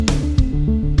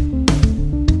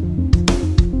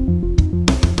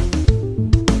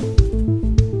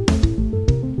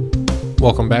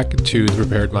Welcome back to the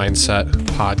Prepared Mindset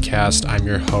podcast. I'm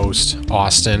your host,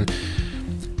 Austin.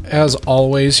 As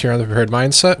always, here on the Prepared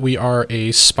Mindset, we are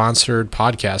a sponsored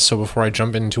podcast. So before I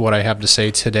jump into what I have to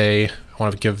say today, I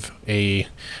want to give a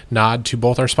nod to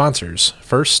both our sponsors.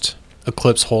 First,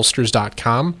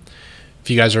 EclipseHolsters.com. If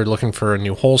you guys are looking for a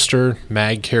new holster,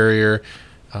 mag carrier,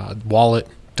 wallet,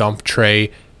 dump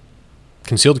tray,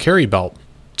 concealed carry belt,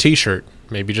 t-shirt,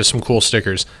 maybe just some cool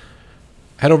stickers,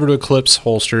 head over to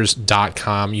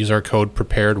EclipseHolsters.com. Use our code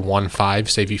PREPARED15,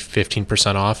 save you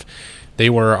 15% off. They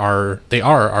are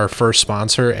our first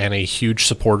sponsor and a huge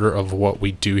supporter of what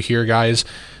we do here, guys.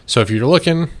 So if you're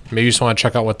looking, maybe you just want to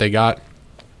check out what they got,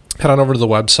 head on over to the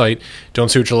website. Don't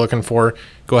see what you're looking for,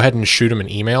 go ahead and shoot them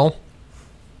an email.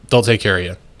 They'll take care of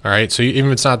you. All right. So even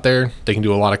if it's not there, they can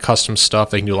do a lot of custom stuff.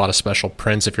 They can do a lot of special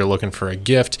prints. If you're looking for a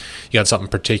gift, you got something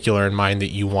particular in mind that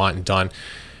you want done.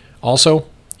 Also,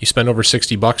 you spend over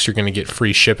 $60, you're going to get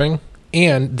free shipping,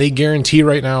 and they guarantee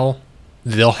right now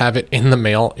they'll have it in the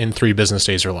mail in 3 business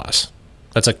days or less.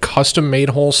 That's a custom made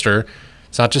holster.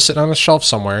 It's not just sitting on a shelf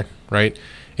somewhere, right?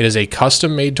 It is a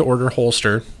custom made to order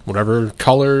holster, whatever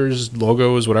colors,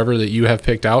 logos, whatever that you have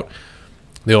picked out.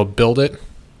 They'll build it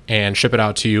and ship it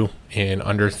out to you in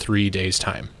under 3 days'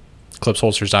 time.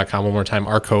 EclipseHolsters.com. One more time,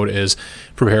 our code is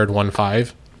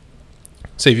PREPARED15.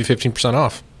 Save you 15%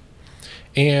 off.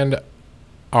 And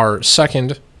our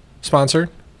second sponsor,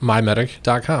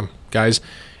 MyMedic.com. Guys,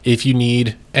 if you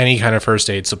need any kind of first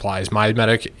aid supplies,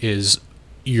 MyMedic is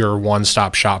your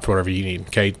one-stop shop for whatever you need.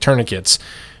 Okay, tourniquets,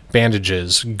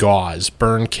 bandages, gauze,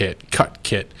 burn kit, cut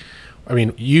kit. I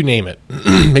mean, you name it.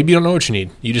 Maybe you don't know what you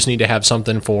need. You just need to have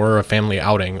something for a family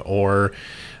outing, or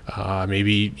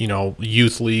maybe,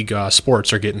 youth league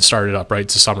sports are getting started up, right?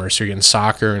 It's the summer, so you're getting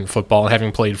soccer and football. And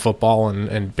having played football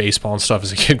and baseball and stuff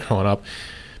as a kid growing up,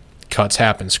 cuts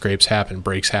happen, scrapes happen,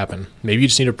 breaks happen. Maybe you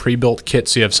just need a pre-built kit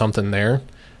so you have something there.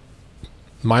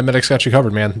 MyMedic's got you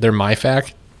covered, man. Their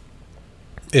MyFac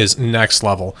is next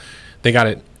level. They got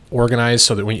it organized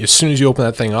so that as soon as you open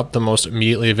that thing up, the most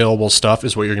immediately available stuff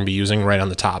is what you're going to be using right on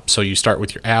the top. So you start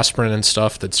with your aspirin and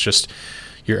stuff that's just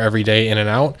your everyday in and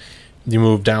out. You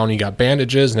move down, you got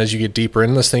bandages, and as you get deeper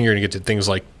in this thing, you're going to get to things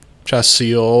like chest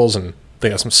seals, and they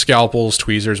got some scalpels,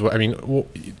 tweezers. I mean,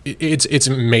 it's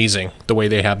amazing the way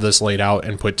they have this laid out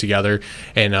and put together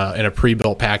in a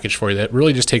pre-built package for you that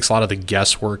really just takes a lot of the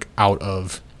guesswork out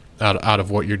of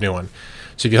what you're doing.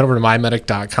 So if you head over to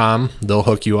mymedic.com, they'll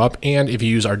hook you up. And if you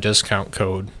use our discount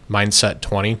code,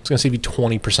 Mindset20, it's going to save you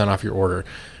 20% off your order,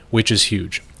 which is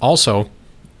huge. Also,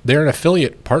 they're an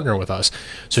affiliate partner with us.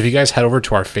 So if you guys head over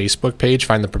to our Facebook page,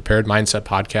 find the Prepared Mindset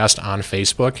Podcast on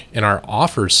Facebook. In our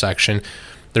offers section,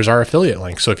 there's our affiliate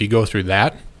link. So if you go through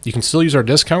that, you can still use our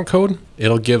discount code.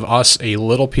 It'll give us a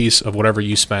little piece of whatever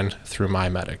you spend through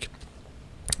MyMedic.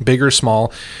 Big or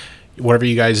small, whatever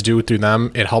you guys do through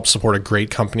them, it helps support a great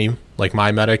company like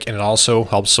MyMedic, and it also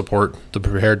helps support the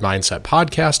Prepared Mindset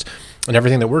Podcast and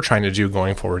everything that we're trying to do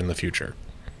going forward in the future.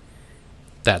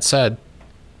 That said,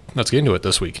 let's get into it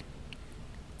this week.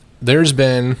 There's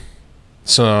been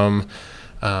some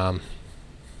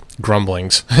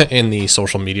grumblings in the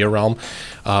social media realm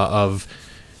of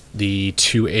the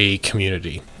 2A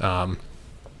community.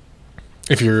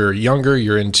 If you're younger,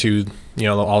 you're into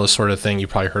all this sort of thing, you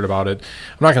probably heard about it.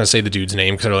 I'm not going to say the dude's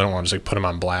name because I really don't want to just put him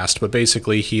on blast, but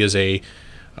basically he is a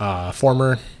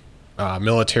former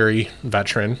military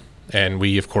veteran, and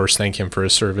we of course thank him for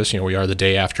his service. We are the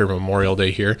day after Memorial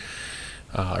Day here,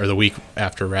 or the week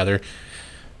after rather,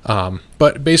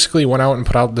 but basically went out and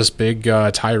put out this big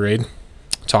tirade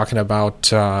talking about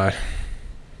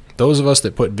those of us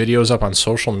that put videos up on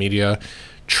social media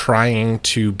trying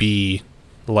to be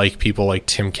like people like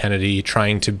Tim Kennedy,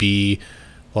 trying to be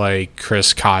like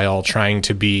Chris Kyle, trying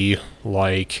to be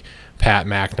like Pat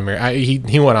McNamara.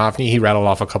 He went off and he rattled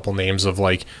off a couple names of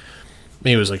like,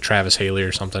 maybe it was like Travis Haley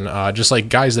or something, just like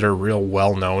guys that are real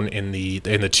well known in the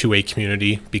 2A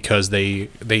community because they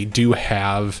do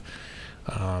have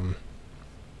I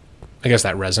guess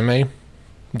that resume.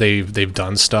 They've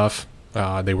done stuff.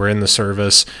 They were in the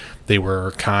service. They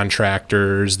were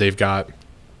contractors. They've got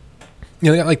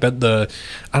they got like the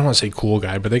I don't want to say cool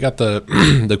guy, but they got the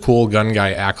the cool gun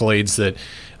guy accolades that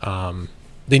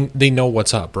they know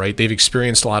what's up, right? They've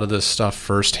experienced a lot of this stuff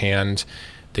firsthand.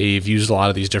 They've used a lot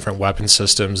of these different weapon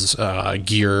systems,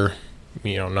 gear,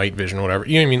 night vision, whatever.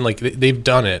 You know what I mean? Like they've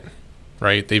done it,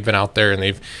 right? They've been out there and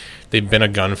they've been a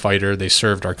gunfighter. They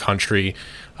served our country,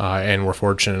 and were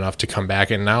fortunate enough to come back.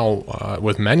 And now,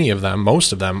 with many of them,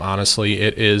 most of them, honestly,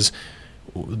 it is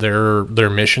their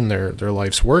mission, their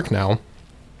life's work now,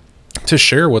 to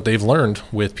share what they've learned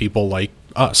with people like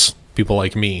us, people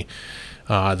like me.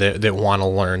 that want to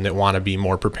learn, that want to be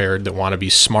more prepared, that want to be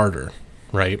smarter,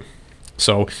 right?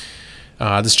 So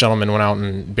this gentleman went out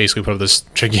and basically put up this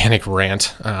gigantic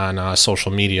rant on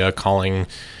social media, calling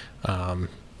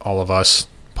all of us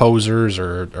posers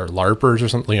or LARPers or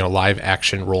something, live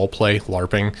action role play,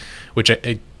 LARPing, which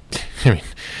I mean,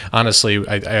 honestly,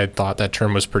 I thought that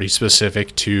term was pretty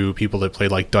specific to people that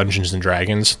played like Dungeons and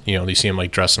Dragons. They see them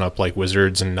like dressing up like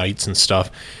wizards and knights and stuff,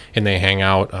 and they hang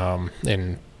out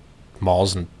in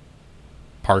malls and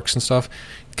parks and stuff.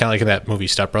 Kind of like in that movie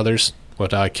Step Brothers,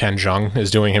 what Ken Jeong is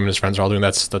doing, him and his friends are all doing.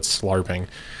 That's LARPing.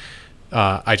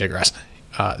 I digress.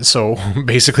 So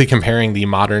basically comparing the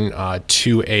modern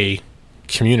 2A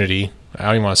community, I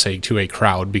don't even want to say 2A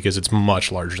crowd because it's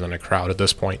much larger than a crowd at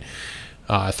this point,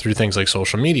 through things like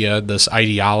social media, this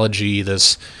ideology,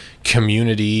 this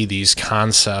community, these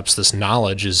concepts, this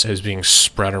knowledge is being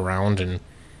spread around and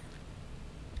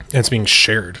it's being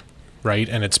shared, right?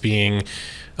 And it's being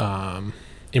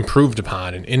improved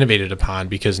upon and innovated upon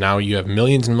because now you have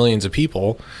millions and millions of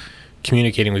people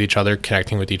communicating with each other,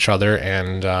 connecting with each other,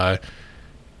 and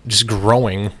just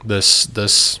growing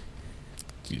this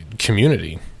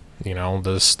community,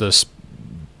 this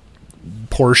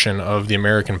portion of the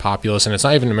American populace. And it's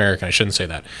not even American, I shouldn't say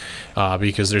that,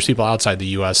 because there's people outside the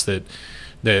U.S. that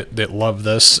love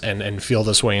this and feel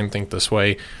this way and think this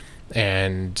way,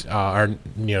 and are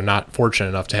not fortunate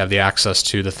enough to have the access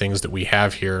to the things that we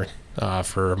have here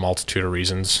for a multitude of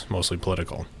reasons, mostly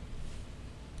political.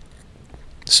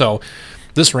 So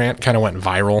this rant kind of went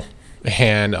viral,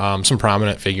 and some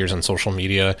prominent figures on social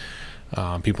media,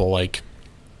 people like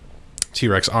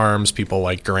T-Rex Arms, people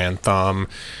like Garand Thumb,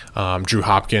 Drew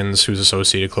Hopkins, who's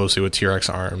associated closely with T-Rex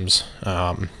Arms,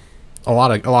 a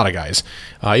lot of guys,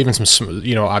 even some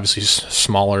obviously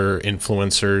smaller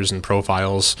influencers and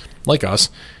profiles like us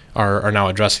are now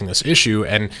addressing this issue,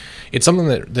 and it's something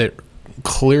that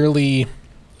clearly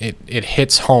it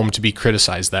hits home to be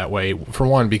criticized that way. For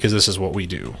one, because this is what we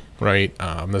do, right?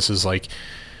 This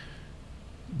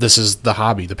is the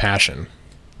hobby, the passion.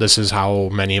 This is how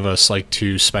many of us like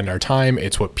to spend our time.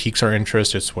 It's what piques our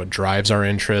interest. It's what drives our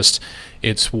interest.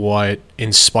 It's what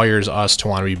inspires us to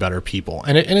want to be better people.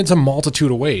 And it's a multitude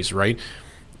of ways, right?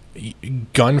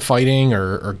 Gunfighting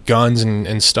or guns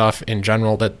and stuff in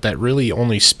general, that really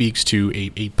only speaks to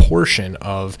a portion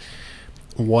of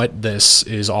what this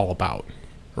is all about,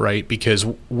 right? Because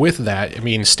with that, I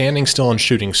mean, standing still and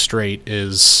shooting straight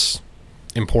is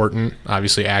important.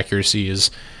 Obviously, accuracy is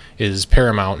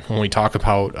paramount when we talk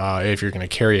about if you're going to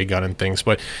carry a gun and things.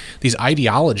 But these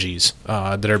ideologies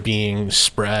that are being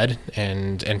spread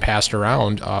and passed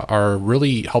around are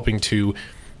really helping to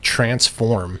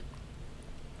transform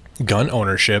gun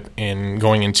ownership and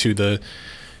going into the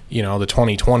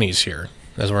 2020s here,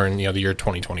 as we're in the year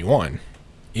 2021.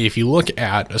 If you look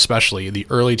at especially the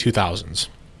early 2000s,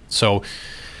 so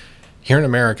here in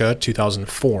America,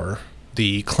 2004,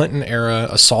 the Clinton-era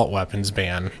assault weapons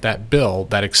ban, that bill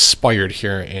that expired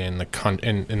here in the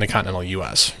continental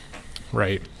U.S.,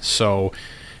 right? So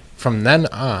from then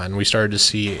on, we started to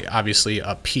see, obviously,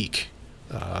 a peak,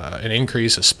 an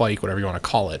increase, a spike, whatever you want to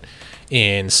call it,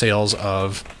 in sales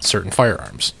of certain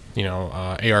firearms.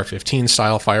 AR-15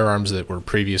 style firearms that were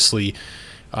previously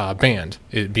banned,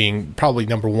 it being probably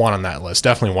number one on that list,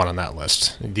 definitely one on that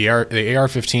list. The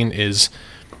AR-15 is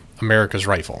America's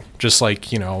rifle, just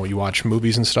like you watch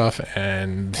movies and stuff,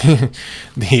 and the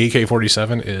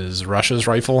AK-47 is Russia's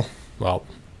rifle. Well,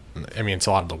 I mean, it's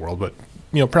a lot of the world, but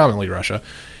prominently Russia.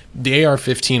 The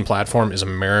AR-15 platform is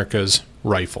America's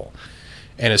rifle,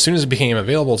 and as soon as it became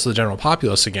available to the general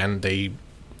populace again,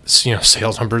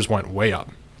 sales numbers went way up,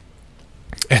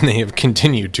 and they have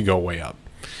continued to go way up.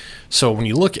 So when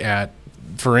you look at,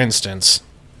 for instance,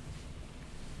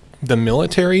 the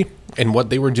military and what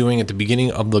they were doing at the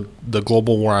beginning of the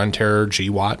global war on terror,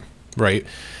 GWOT, right?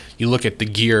 You look at the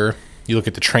gear, you look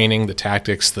at the training, the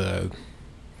tactics, the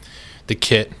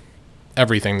kit,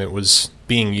 everything that was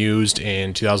being used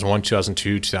in 2001,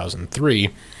 2002, 2003,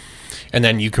 and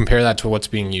then you compare that to what's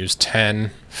being used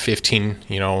 10, 15,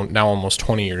 now almost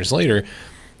 20 years later,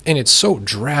 and it's so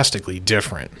drastically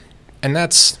different. And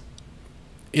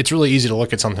it's really easy to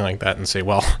look at something like that and say,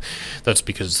 well, that's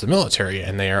because it's the military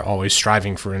and they are always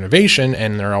striving for innovation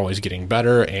and they're always getting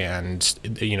better. And,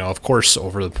 of course,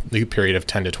 over the period of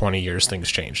 10 to 20 years, things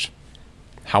changed.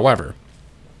 However,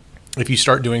 if you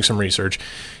start doing some research,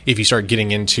 if you start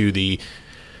getting into the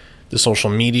social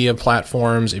media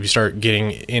platforms, if you start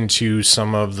getting into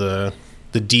some of the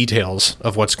the details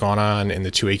of what's gone on in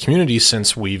the 2A community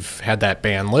since we've had that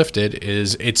ban lifted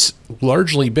is it's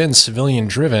largely been civilian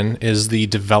driven, is the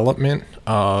development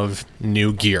of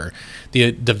new gear,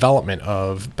 the development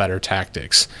of better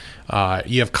tactics.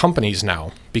 You have companies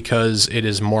now, because it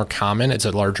is more common, it's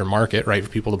a larger market, right, for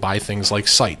people to buy things like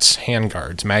sights,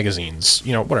 handguards, magazines,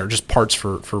 whatever, just parts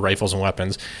for rifles and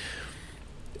weapons.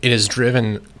 It has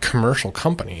driven commercial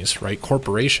companies, right,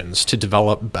 corporations, to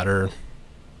develop better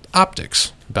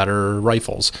optics, better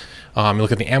rifles. You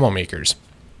look at the ammo makers,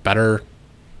 better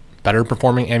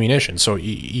performing ammunition. So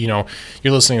you're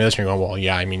listening to this and you're going, well,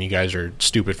 yeah, I mean, you guys are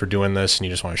stupid for doing this and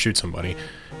you just want to shoot somebody.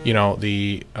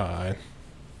 The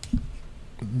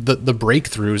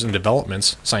breakthroughs and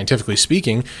developments, scientifically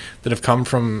speaking, that have come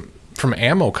from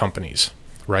ammo companies,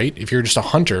 right? If you're just a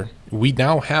hunter, we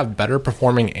now have better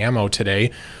performing ammo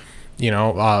today.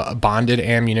 Bonded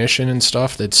ammunition and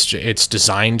stuff it's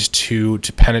designed to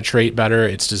penetrate better.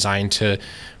 It's designed to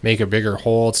make a bigger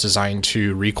hole. It's designed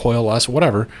to recoil less,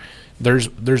 whatever.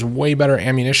 There's way better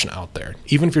ammunition out there.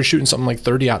 Even if you're shooting something like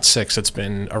 30-06, it's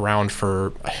been around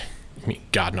for,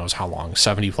 God knows how long,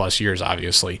 70 plus years,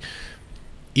 obviously.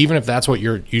 Even if that's what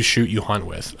you hunt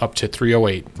with, up to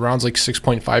 308, rounds like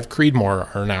 6.5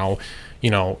 Creedmoor are now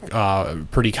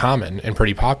pretty common and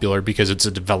pretty popular because it's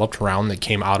a developed round that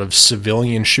came out of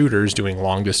civilian shooters doing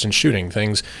long distance shooting,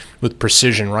 things with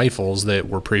precision rifles that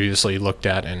were previously looked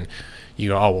at and you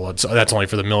go, oh, well, that's only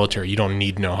for the military. You don't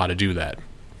need to know how to do that.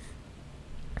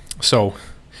 So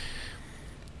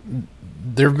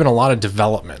there have been a lot of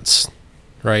developments,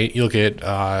 right? You look at,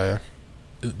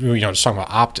 just talking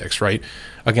about optics, right?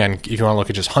 Again, if you want to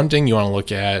look at just hunting, you want to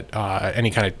look at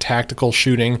any kind of tactical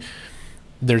shooting,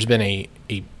 there's been a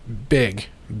big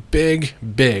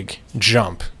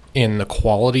jump in the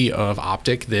quality of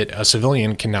optic that a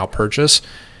civilian can now purchase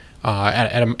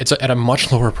it's at a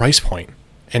much lower price point.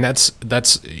 And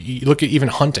that's you look at even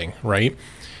hunting, right?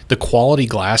 The quality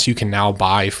glass you can now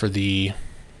buy for the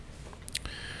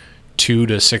 $200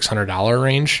 to $600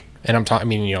 range. And I'm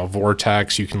talking,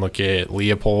 Vortex, you can look at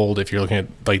Leupold if you're looking at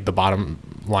like the bottom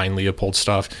line Leupold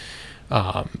stuff,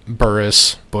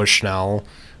 Burris, Bushnell.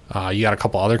 You got a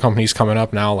couple other companies coming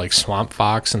up now, like Swamp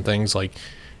Fox and things. Like,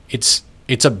 it's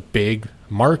a big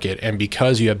market, and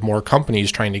because you have more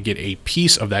companies trying to get a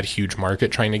piece of that huge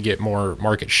market, trying to get more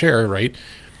market share, right?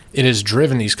 It has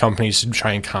driven these companies to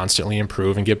try and constantly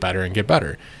improve and get better and get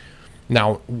better.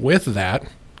 Now, with that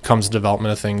comes the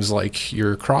development of things like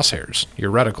your crosshairs,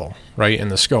 your reticle, right,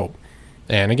 and the scope.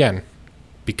 And again,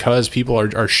 because people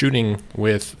are shooting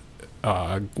with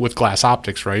glass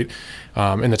optics, right?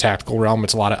 In the tactical realm,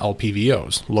 it's a lot of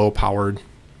LPVOs, low-powered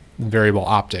variable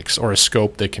optics, or a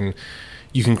scope that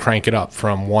you can crank it up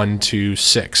from 1 to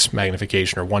 6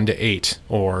 magnification, or 1 to 8,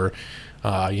 or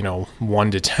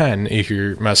 1 to 10 if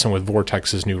you're messing with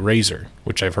Vortex's new Razor,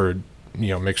 which I've heard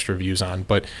mixed reviews on.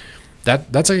 But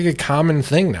that's like a common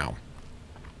thing now.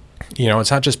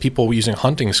 It's not just people using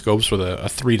hunting scopes with a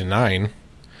 3 to 9,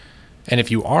 and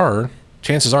if you are,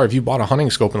 chances are, if you bought a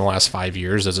hunting scope in the last 5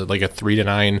 years, is it like a 3 to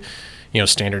 9,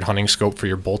 standard hunting scope for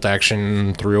your bolt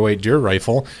action 308 deer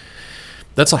rifle,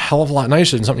 that's a hell of a lot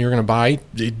nicer than something you were going to buy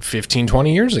 15,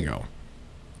 20 years ago.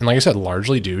 And like I said,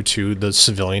 largely due to the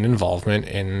civilian involvement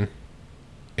in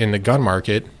the gun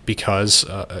market, because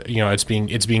it's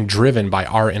being driven by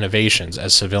our innovations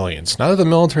as civilians. Not that the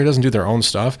military doesn't do their own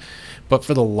stuff, but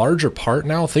for the larger part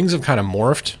now, things have kind of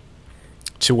morphed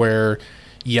to where,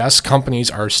 yes, companies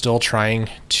are still trying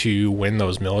to win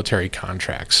those military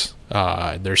contracts.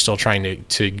 They're still trying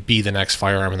to be the next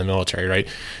firearm in the military, right?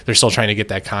 They're still trying to get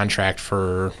that contract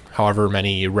for however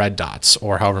many red dots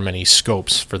or however many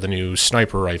scopes for the new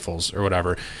sniper rifles or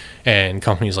whatever. And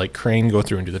companies like Crane go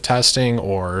through and do the testing,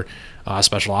 or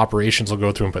special operations will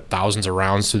go through and put thousands of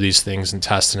rounds through these things and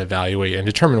test and evaluate and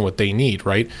determine what they need,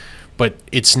 right? But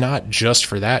it's not just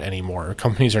for that anymore.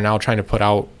 Companies are now trying to put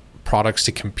out products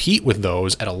to compete with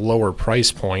those at a lower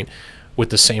price point with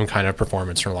the same kind of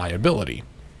performance and reliability.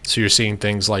 So you're seeing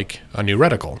things like a new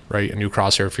reticle, right? A new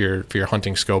crosshair for your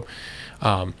hunting scope.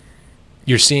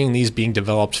 You're seeing these being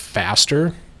developed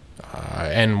faster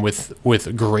and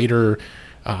with greater,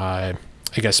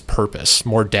 purpose,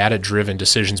 more data-driven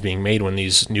decisions being made when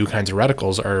these new kinds of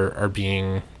reticles are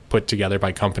being put together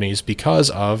by companies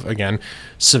because of, again,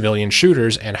 civilian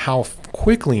shooters, and how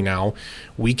quickly now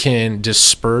we can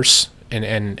disperse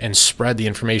and spread the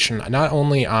information, not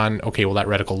only on, okay, well, that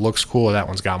reticle looks cool, that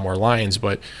one's got more lines,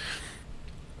 but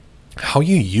how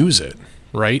you use it,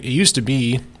 right? It used to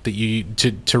be that you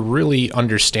to really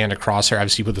understand a crosshair,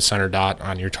 obviously you put the center dot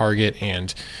on your target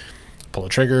and pull the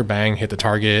trigger, bang, hit the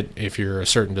target. If you're a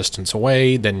certain distance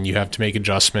away, then you have to make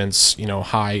adjustments,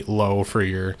 high, low for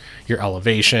your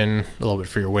elevation, a little bit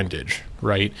for your windage,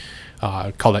 right?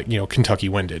 Call that, Kentucky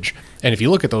windage. And if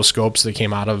you look at those scopes that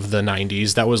came out of the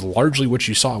 90s, that was largely what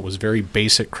you saw, was very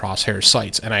basic crosshair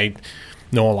sights. And I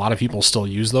know a lot of people still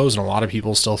use those, and a lot of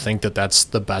people still think that that's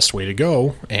the best way to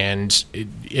go. And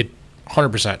it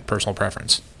 100% personal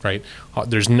preference, right?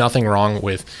 There's nothing wrong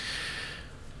with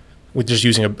just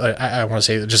using I want to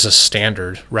say just a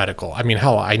standard reticle. I mean,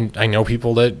 hell, I know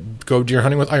people that go deer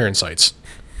hunting with iron sights.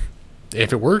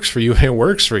 If it works for you, it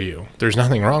works for you. There's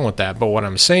nothing wrong with that. But what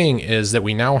I'm saying is that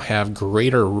we now have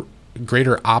greater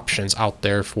options out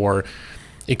there for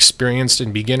experienced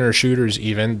and beginner shooters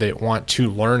even that want to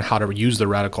learn how to use the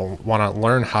reticle, want to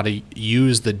learn how to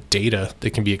use the data that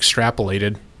can be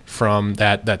extrapolated from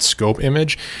that scope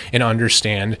image, and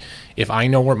understand, if I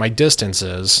know what my distance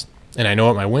is and I know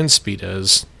what my wind speed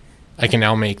is, I can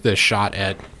now make this shot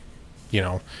at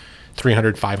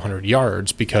 300, 500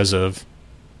 yards because of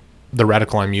the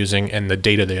reticle I'm using and the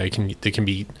data that can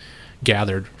be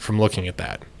gathered from looking at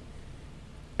that.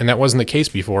 And that wasn't the case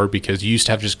before, because you used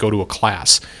to have to just go to a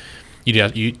class.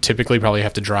 You typically probably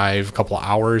have to drive a couple of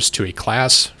hours to a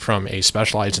class from a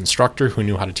specialized instructor who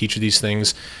knew how to teach you these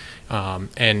things.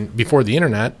 And before the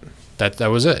internet, that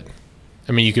was it.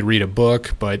 I mean, you could read a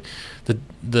book, but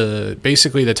the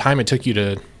basically the time it took you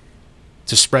to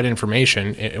spread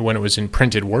information when it was in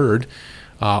printed word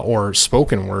or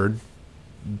spoken word,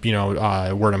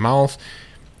 word of mouth,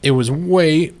 it was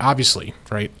obviously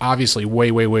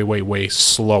way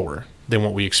slower than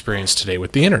what we experience today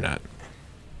with the internet.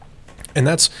 And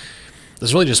that's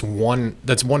really just one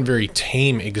very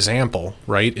tame example,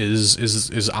 right?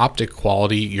 Is optic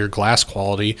quality, your glass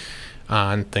quality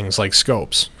on things like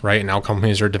scopes, right? Now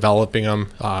companies are developing them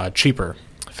cheaper,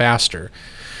 faster.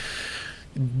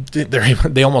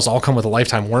 They almost all come with a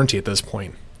lifetime warranty at this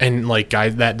point. And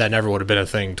guys, that never would have been a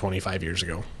thing 25 years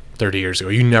ago, 30 years ago.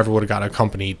 You never would have got a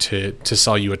company to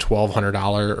sell you a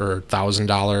 $1,200 or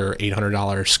 $1,000 or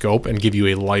 $800 scope and give you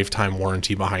a lifetime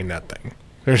warranty behind that thing.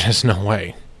 There's just no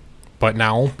way. But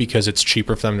now, because it's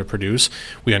cheaper for them to produce,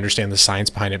 we understand the science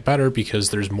behind it better because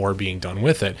there's more being done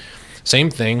with it.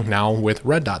 Same thing now with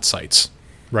red dot sights,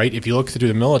 right? If you look through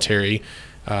the military,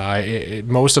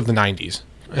 most of the 90s,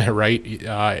 right?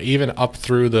 Even up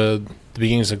through the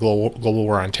beginnings of global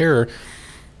war on terror,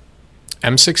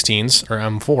 M16s or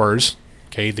M4s,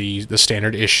 okay, the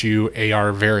standard issue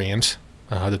AR variant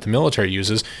that the military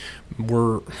uses,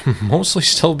 were mostly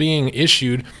still being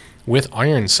issued with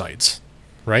iron sights,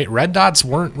 right? Red dots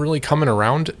weren't really coming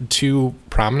around too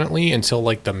prominently until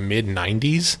the mid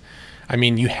 90s. I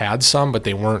mean, you had some, but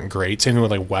they weren't great. Same thing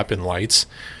with weapon lights.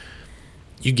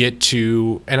 You get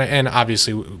to, and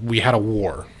obviously we had a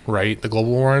war, right? The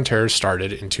global war on terror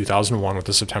started in 2001 with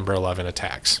the September 11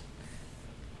 attacks.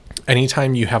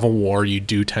 Anytime you have a war, you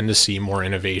do tend to see more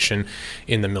innovation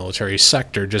in the military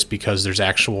sector, just because there's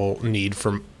actual need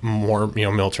for more,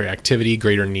 military activity,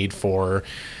 greater need for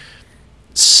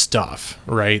stuff,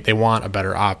 right? They want a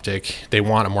better optic. They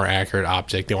want a more accurate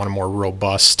optic. They want a more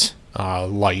robust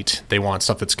light. They want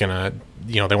stuff that's gonna,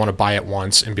 they want to buy it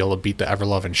once and be able to beat the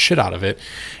ever-loving shit out of it,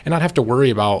 and not have to worry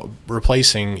about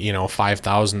replacing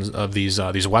 5,000 of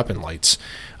these weapon lights.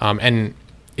 And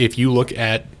if you look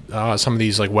at some of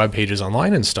these web pages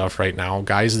online and stuff right now,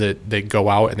 guys that go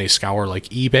out and they scour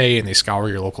eBay and they scour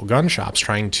your local gun shops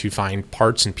trying to find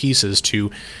parts and pieces to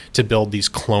build these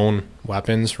clone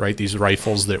weapons, right? These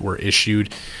rifles that were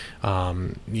issued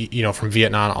from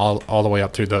Vietnam all the way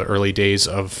up through the early days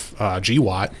of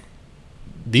GWAT.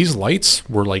 These lights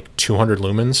were 200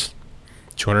 lumens,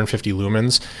 250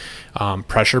 lumens.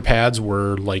 Pressure pads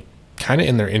were kind of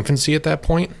in their infancy at that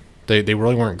point. They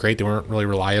really weren't great. They weren't really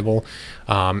reliable.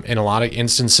 In a lot of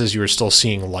instances, you were still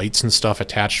seeing lights and stuff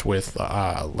attached with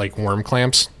worm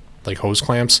clamps, hose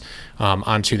clamps,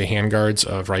 onto the handguards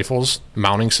of rifles.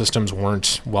 Mounting systems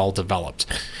weren't well developed.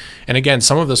 And again,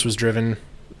 some of this was driven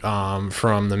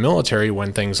from the military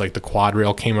when things like the quad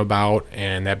rail came about,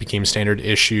 and that became standard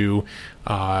issue.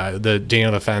 The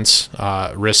Daniel Defense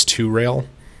RIS-2 rail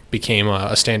became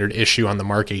a standard issue on the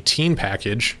Mark 18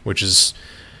 package, which is...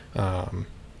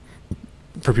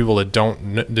 for people that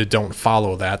don't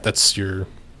follow that's your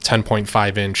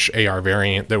 10.5 inch AR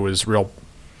variant that was real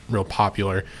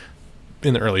popular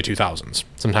in the early 2000s.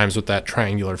 Sometimes with that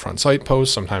triangular front sight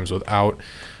post, sometimes without.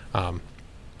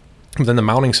 But then the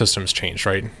mounting systems changed,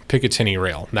 right? Picatinny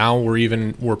rail. Now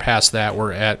we're past that.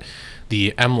 We're at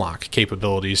the M-LOK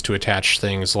capabilities to attach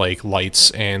things like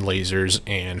lights and lasers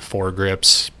and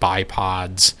foregrips,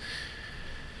 bipods.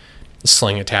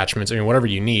 sling attachments. I mean, whatever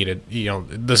you need.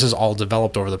 This is all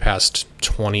developed over the past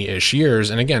 20-ish years.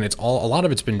 And again, a lot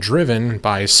of it's been driven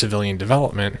by civilian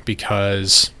development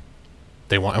because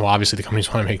obviously the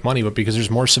companies want to make money, but because there's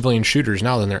more civilian shooters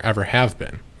now than there ever have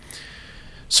been.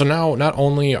 So now not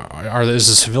only is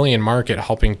the civilian market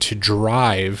helping to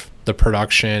drive the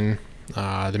production,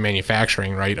 the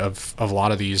manufacturing, right, of a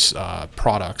lot of these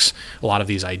products, a lot of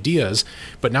these ideas,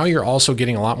 but now you're also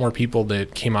getting a lot more people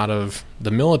that came out of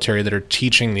the military that are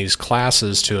teaching these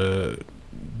classes to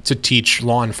teach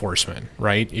law enforcement,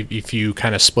 right? If you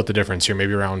kind of split the difference here,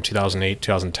 maybe around 2008,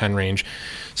 2010 range,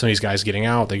 some of these guys getting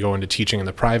out, they go into teaching in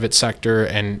the private sector.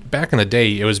 And back in the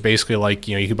day, it was basically like,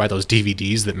 you could buy those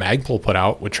DVDs that Magpul put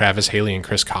out with Travis Haley and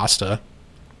Chris Costa.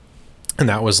 And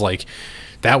that was like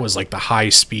the high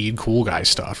speed cool guy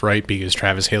stuff, right? Because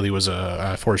Travis Haley was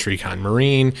a Force Recon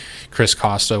Marine. Chris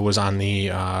Costa was on the,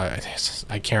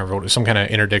 I can't remember, some kind of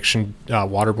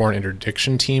waterborne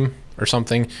interdiction team or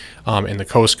something in the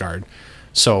Coast Guard.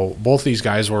 So both these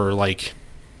guys were like,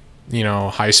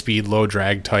 high speed, low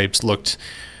drag types, looked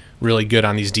really good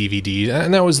on these DVDs.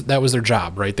 And that was their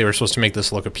job, right? They were supposed to make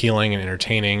this look appealing and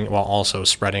entertaining while also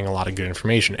spreading a lot of good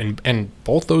information. And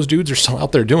both those dudes are still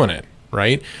out there doing it.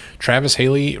 Right? Travis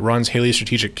Haley runs Haley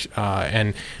Strategic,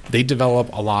 and they develop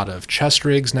a lot of chest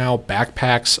rigs now,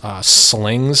 backpacks,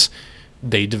 slings.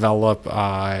 They develop,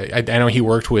 I know he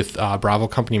worked with Bravo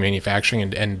Company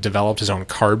Manufacturing and developed his own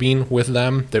carbine with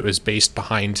them that was based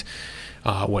behind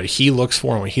what he looks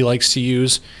for and what he likes to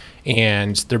use.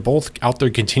 And they're both out there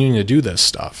continuing to do this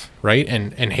stuff, right?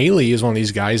 And Haley is one of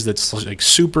these guys that's like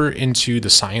super into the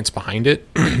science behind it.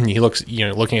 He looks,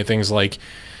 looking at things like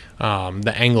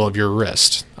the angle of your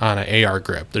wrist on an AR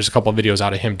grip. There's a couple of videos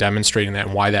out of him demonstrating that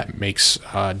and why that makes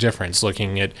a difference,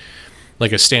 looking at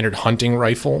like a standard hunting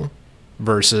rifle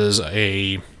versus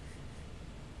a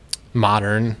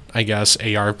modern, I guess,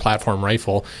 AR platform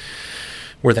rifle,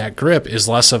 where that grip is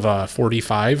less of a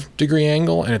 45 degree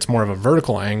angle and it's more of a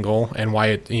vertical angle, and why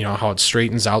it, how it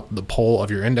straightens out the pull of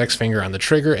your index finger on the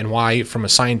trigger, and why from a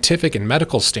scientific and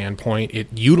medical standpoint, it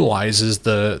utilizes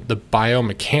the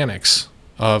biomechanics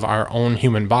of our own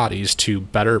human bodies to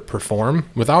better perform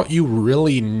without you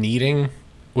really needing,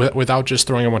 without just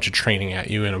throwing a bunch of training at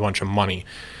you and a bunch of money,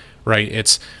 right?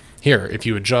 It's here, if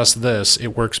you adjust this,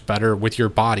 it works better with your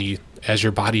body as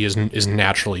your body is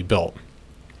naturally built.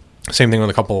 Same thing with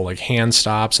a couple of like hand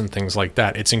stops and things like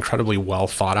that. It's incredibly well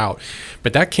thought out.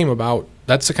 But that's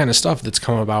the kind of stuff that's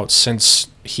come about since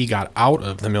he got out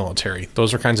of the military.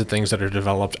 Those are kinds of things that are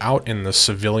developed out in the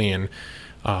civilian,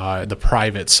 the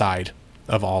private side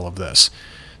of all of this.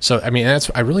 So I mean,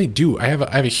 I really do. I have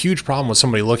a huge problem with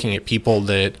somebody looking at people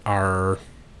that are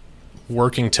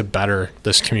working to better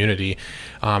this community,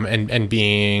 and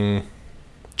being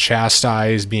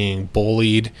chastised, being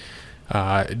bullied,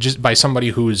 just by somebody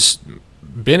who's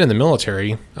been in the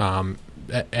military,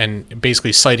 and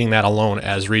basically citing that alone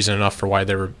as reason enough for why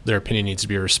their opinion needs to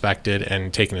be respected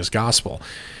and taken as gospel.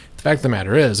 The fact of the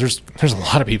matter is, there's a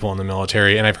lot of people in the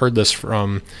military, and I've heard this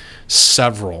from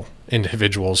several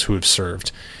individuals who have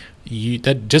served.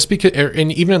 That just because,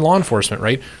 and even in law enforcement,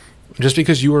 right? Just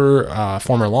because you were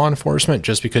former law enforcement,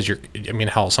 just because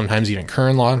hell, sometimes even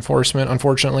current law enforcement,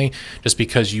 unfortunately, just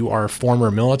because you are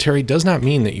former military does not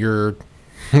mean that you're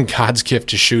God's gift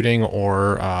to shooting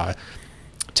or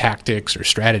tactics or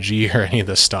strategy or any of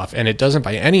this stuff. And it doesn't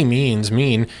by any means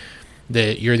mean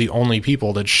that you're the only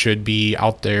people that should be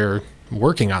out there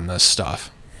working on this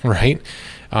stuff, right?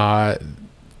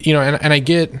 And I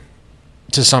get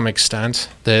to some extent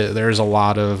that there's a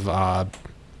lot of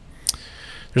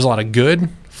good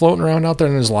floating around out there,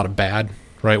 and there's a lot of bad,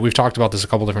 right? We've talked about this a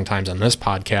couple different times on this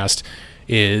podcast,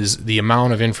 is the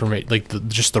amount of information, like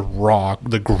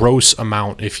the gross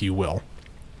amount, if you will,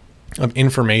 of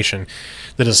information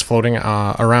that is floating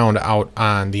around out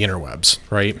on the interwebs,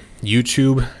 right?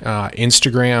 YouTube,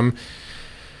 Instagram.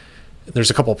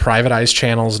 There's a couple privatized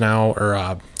channels now,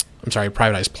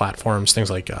 privatized platforms.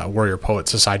 Things like Warrior Poet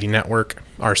Society Network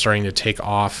are starting to take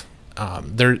off.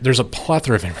 There's a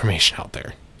plethora of information out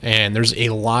there, and there's a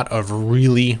lot of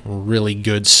really, really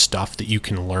good stuff that you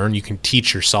can learn. You can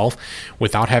teach yourself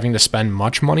without having to spend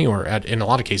much money, or in a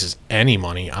lot of cases, any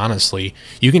money, honestly.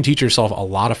 You can teach yourself a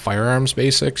lot of firearms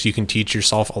basics. You can teach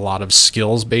yourself a lot of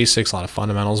skills basics, a lot of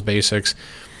fundamentals basics,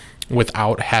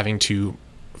 without having to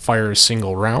fire a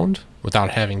single round,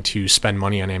 without having to spend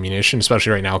money on ammunition,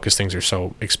 especially right now because things are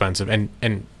so expensive.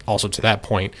 And also to that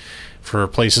point, for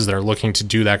places that are looking to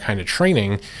do that kind of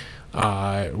training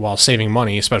while saving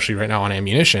money, especially right now on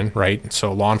ammunition, right?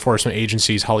 So law enforcement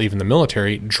agencies, hell, even the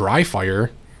military, dry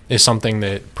fire is something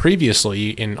that previously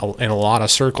in a lot of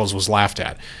circles was laughed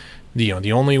at.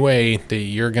 The only way that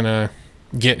you're gonna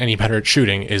get any better at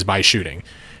shooting is by shooting.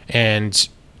 And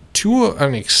to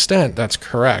an extent, that's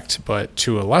correct, but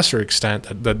to a lesser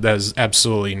extent, that is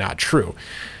absolutely not true.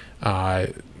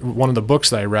 One of the books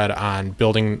that I read on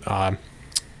building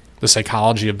the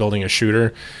psychology of building a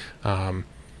shooter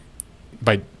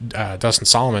by Dustin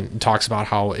Solomon talks about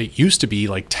how it used to be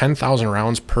like 10,000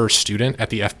 rounds per student at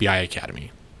the FBI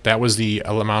Academy. That was the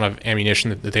amount of ammunition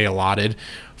that they allotted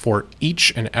for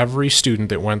each and every student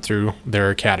that went through their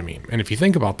academy. And if you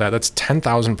think about that, that's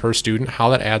 10,000 per student. How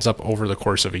that adds up over the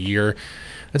course of a year,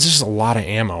 it's just a lot of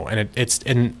ammo. And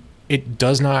it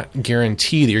does not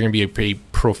guarantee that you're going to be a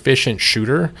proficient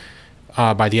shooter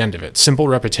by the end of it. Simple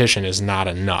repetition is not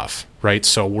enough, right?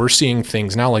 So we're seeing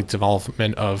things now like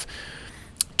development of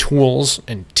tools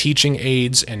and teaching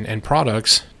aids and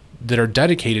products that are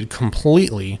dedicated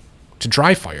completely to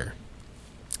dry fire.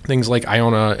 Things like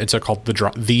Iona, it's called the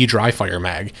dry fire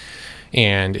mag,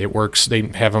 and it works. They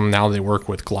have them now. They work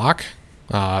with Glock,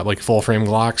 like full frame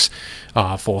Glocks,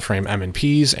 full frame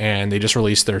M&Ps, and they just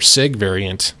released their SIG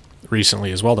variant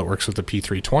recently as well that works with the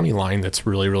P320 line. That's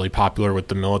really, really popular with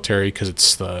the military because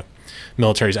it's the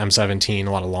military's M17.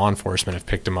 A lot of law enforcement have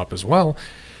picked them up as well.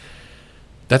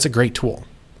 That's a great tool.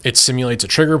 It simulates a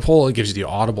trigger pull. It gives you the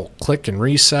audible click and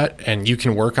reset, and you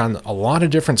can work on a lot of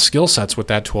different skill sets with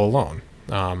that tool alone.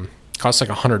 Costs like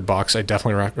 $100. I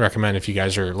definitely recommend if you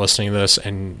guys are listening to this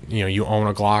and you own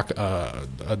a Glock,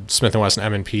 a Smith & Wesson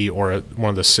M&P, or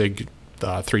one of the SIG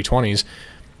 320s.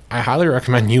 I highly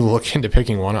recommend you look into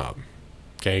picking one up.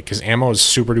 Okay, because ammo is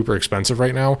super duper expensive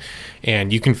right now,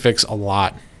 and you can fix a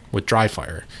lot with dry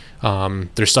fire.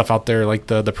 There's stuff out there like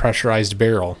the pressurized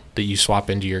barrel that you swap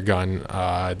into your gun.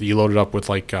 You load it up with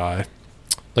like a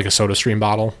SodaStream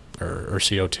bottle or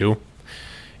CO2.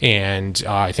 And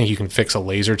I think you can fix a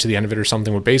laser to the end of it or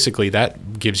something. But basically,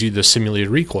 that gives you the simulated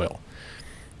recoil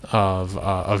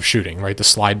of shooting, right? The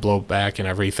slide blowback and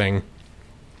everything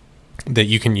that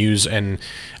you can use. And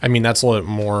I mean, that's a little bit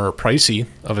more pricey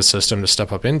of a system to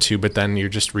step up into, but then you're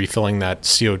just refilling that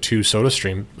CO2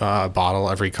 SodaStream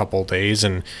bottle every couple of days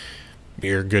and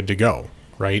you're good to go,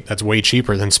 right? That's way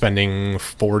cheaper than spending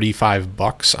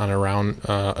 $45 on a round,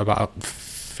 about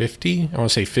 50. I want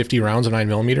to say 50 rounds of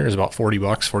 9mm is about $40,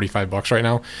 $45 right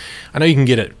now. I know you can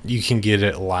get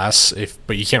it less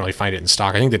but you can't really find it in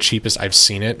stock. I think the cheapest I've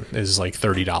seen it is like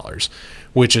 $30,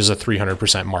 which is a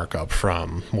 300% markup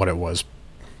from what it was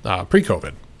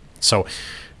pre-COVID. So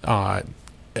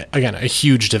again, a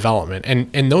huge development,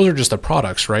 and those are just the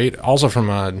products, right? Also from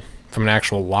an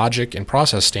actual logic and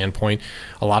process standpoint,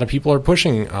 a lot of people are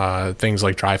pushing things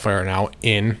like dry fire now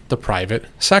in the private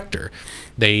sector.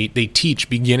 They teach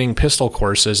beginning pistol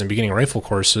courses and beginning rifle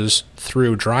courses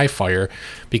through dry fire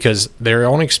because their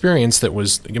own experience that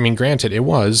was, I mean, granted, it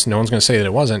was, no one's going to say that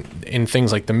it wasn't, in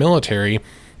things like the military,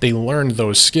 they learned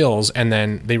those skills and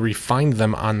then they refined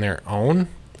them on their own.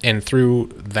 And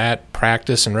through that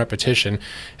practice and repetition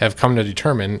have come to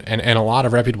determine, and a lot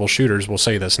of reputable shooters will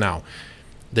say this now,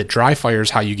 that dry fire is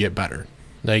how you get better.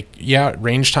 Like, yeah,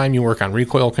 range time, you work on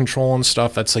recoil control and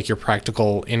stuff. That's like your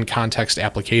practical in-context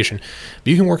application.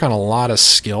 But you can work on a lot of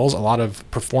skills, a lot of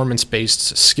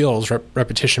performance-based skills,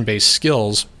 repetition-based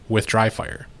skills with dry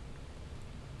fire.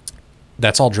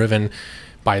 That's all driven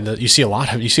by you see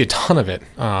a ton of it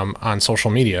on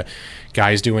social media.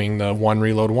 Guys doing the one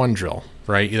reload, one drill,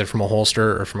 right? Either from a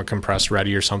holster or from a compressed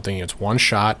ready or something. It's one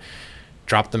shot,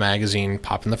 drop the magazine,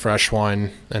 pop in the fresh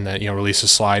one, and then, release the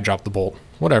slide, drop the bolt,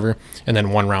 whatever, and then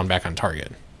one round back on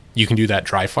target. You can do that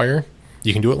dry fire.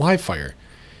 You can do it live fire.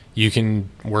 You can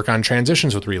work on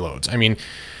transitions with reloads. I mean,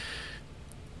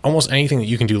 almost anything that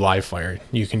you can do live fire,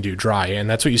 you can do dry, and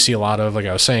that's what you see a lot of, like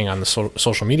I was saying, on the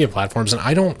social media platforms. And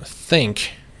I don't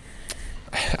think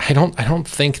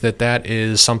that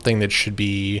is something that should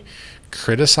be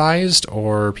criticized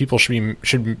or people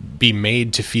should be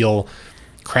made to feel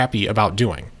crappy about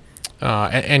doing.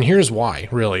 And here's why,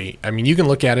 really. I mean, you can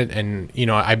look at it and,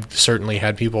 I've certainly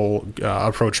had people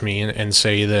approach me and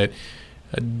say that,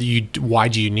 why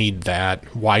do you need that?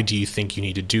 Why do you think you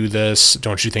need to do this?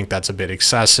 Don't you think that's a bit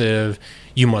excessive?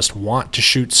 You must want to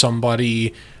shoot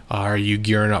somebody. Are you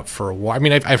gearing up for a war? I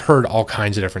mean, I've heard all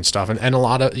kinds of different stuff, and a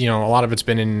lot of it's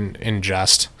been in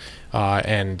jest,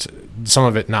 and some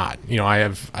of it not. I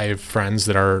have friends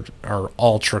that are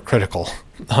ultra critical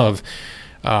of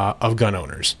gun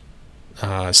owners.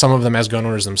 Some of them as gun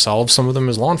owners themselves, some of them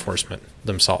as law enforcement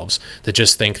themselves, that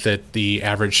just think that the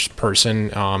average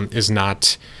person is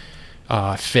not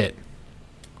fit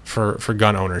for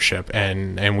gun ownership,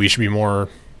 and we should be more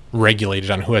regulated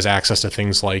on who has access to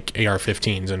things like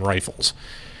AR-15s and rifles.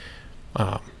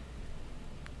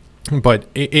 But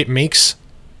it makes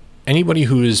anybody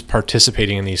who is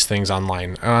participating in these things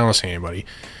online, I don't want to say anybody,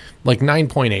 like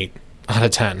 9.8 out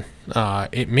of 10.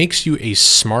 It makes you a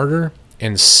smarter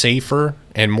and safer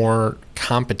and more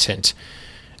competent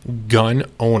gun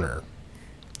owner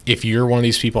if you're one of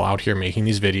these people out here making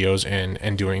these videos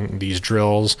and doing these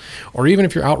drills, or even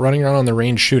if you're out running around on the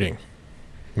range shooting,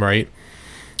 right?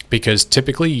 Because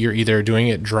typically you're either doing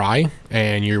it dry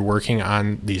and you're working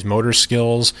on these motor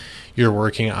skills, you're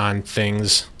working on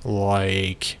things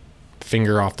like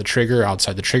finger off the trigger,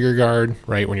 outside the trigger guard,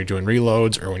 right? When you're doing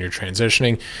reloads or when you're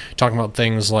transitioning, talking about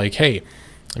things like, hey,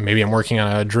 maybe I'm working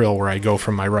on a drill where I go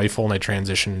from my rifle and I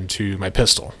transition to my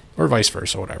pistol, or vice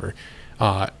versa, whatever.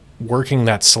 Working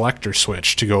that selector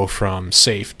switch to go from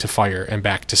safe to fire and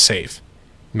back to safe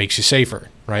makes you safer,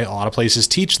 right? A lot of places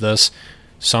teach this,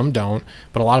 some don't,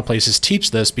 but a lot of places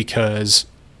teach this because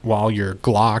while your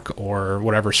Glock or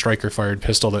whatever striker fired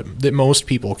pistol that most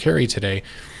people carry today,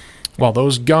 while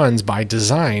those guns by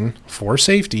design for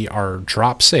safety are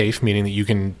drop safe, meaning that you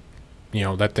can,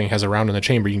 that thing has a round in the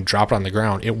chamber, you can drop it on the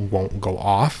ground, it won't go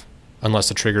off unless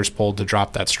the trigger's pulled to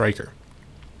drop that striker.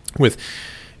 With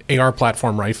AR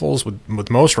platform rifles, with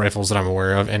most rifles that I'm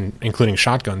aware of, and including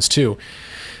shotguns too,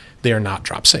 they are not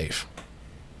drop safe.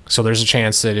 So there's a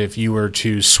chance that if you were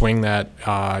to swing that,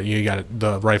 you got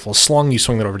the rifle slung, you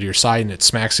swing that over to your side and it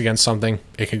smacks against something,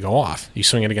 it could go off. You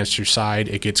swing it against your side,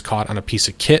 it gets caught on a piece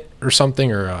of kit or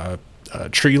something, or a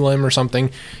tree limb or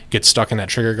something, gets stuck in that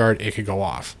trigger guard, it could go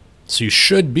off. So you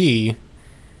should be,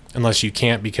 unless you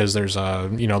can't because there's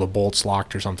the bolt's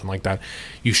locked or something like that,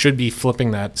 you should be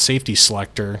flipping that safety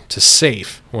selector to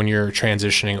safe when you're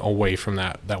transitioning away from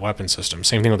that weapon system.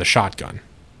 Same thing with a shotgun.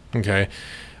 Okay.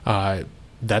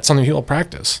 That's something people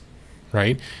practice,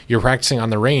 right? You're practicing on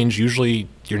the range. Usually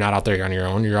you're not out there on your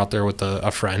own. You're out there with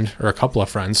a friend or a couple of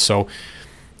friends. So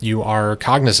you are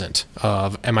cognizant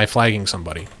of, am I flagging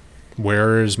somebody?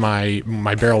 Where is my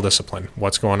barrel discipline?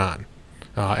 What's going on?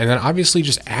 And then obviously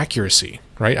just accuracy,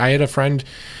 right? I had a friend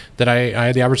that I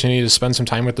had the opportunity to spend some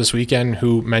time with this weekend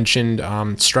who mentioned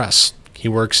stress. He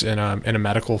works in a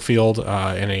medical field,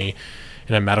 in a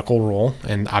medical role.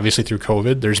 And obviously through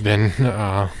COVID, there's been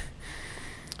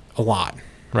a lot,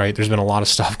 right? There's been a lot of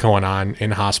stuff going on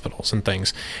in hospitals and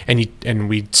things. And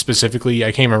we specifically,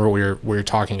 I can't remember what we were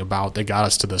talking about that got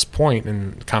us to this point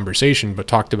in the conversation, but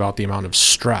talked about the amount of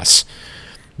stress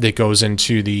that goes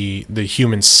into the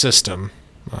human system,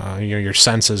 your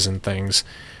senses and things,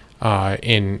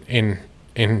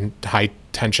 in high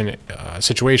tension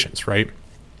situations, right?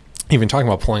 Even talking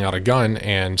about pulling out a gun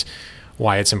and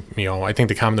why it's, I think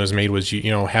the comment that was made was,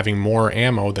 having more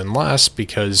ammo than less,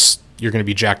 because you're going to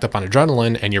be jacked up on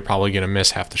adrenaline and you're probably going to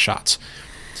miss half the shots.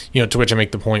 To which I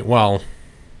make the point, well,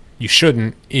 you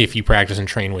shouldn't if you practice and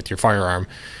train with your firearm,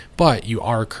 but you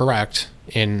are correct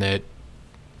in that,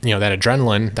 that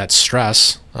adrenaline, that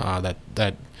stress, that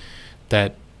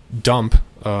dump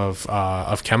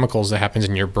of chemicals that happens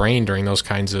in your brain during those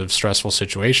kinds of stressful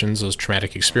situations, those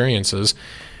traumatic experiences.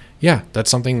 Yeah, that's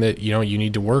something that, you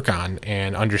need to work on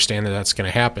and understand that that's going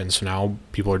to happen. So now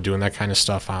people are doing that kind of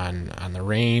stuff on the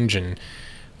range, and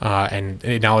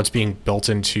now it's being built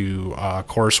into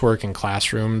coursework in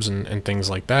classrooms and things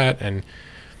like that. And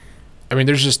I mean,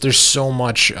 there's so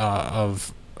much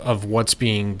of what's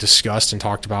being discussed and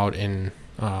talked about in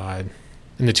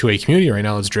the 2A community right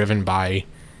now that's driven by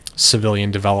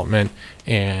civilian development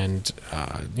and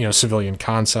civilian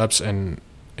concepts and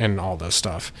all this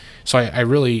stuff. So I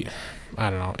really,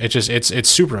 I don't know. It's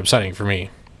super upsetting for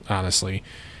me, honestly.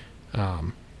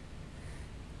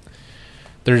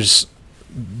 There's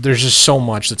just so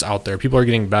much that's out there. People are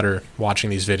getting better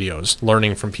watching these videos,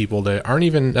 learning from people that aren't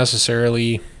even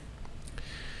necessarily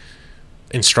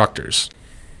instructors,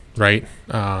 right?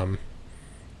 I've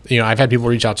had people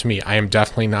reach out to me. I am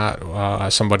definitely not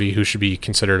somebody who should be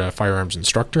considered a firearms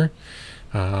instructor.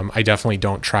 I definitely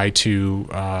don't try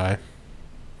to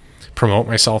promote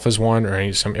myself as one or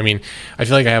I feel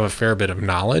like I have a fair bit of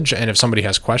knowledge, and if somebody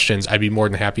has questions, I'd be more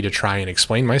than happy to try and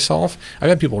explain myself. I've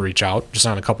had people reach out just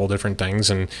on a couple of different things,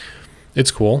 and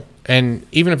it's cool. And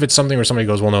even if it's something where somebody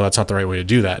goes, well, no, that's not the right way to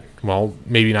do that. Well,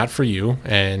 maybe not for you,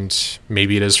 and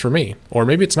maybe it is for me, or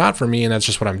maybe it's not for me, and that's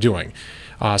just what I'm doing.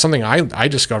 Something I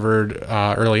discovered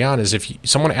early on is if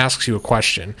someone asks you a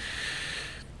question,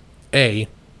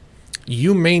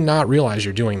 you may not realize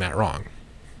you're doing that wrong.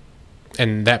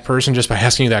 And that person, just by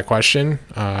asking you that question,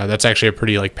 that's actually a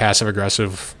pretty passive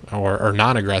aggressive or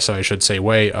non-aggressive, I should say,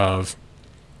 way of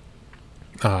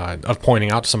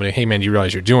pointing out to somebody, hey man, do you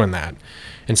realize you're doing that?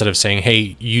 Instead of saying,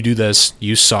 hey, you do this,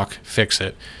 you suck, fix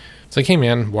it. It's like, hey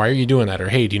man, why are you doing that? Or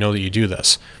hey, do you know that you do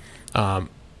this?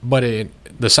 But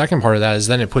the second part of that is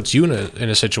then it puts you in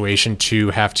a situation to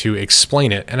have to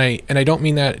explain it. And I don't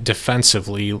mean that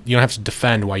defensively. You don't have to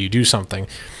defend why you do something.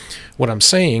 What I'm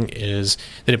saying is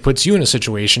that it puts you in a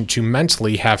situation to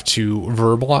mentally have to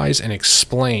verbalize and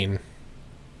explain,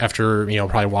 after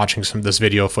probably watching this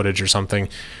video footage or something,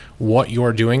 what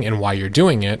you're doing and why you're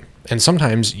doing it. And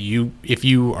sometimes if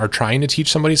you are trying to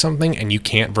teach somebody something and you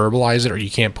can't verbalize it or you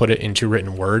can't put it into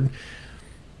written word,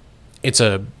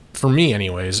 for me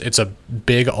anyways, it's a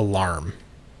big alarm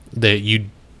that you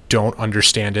don't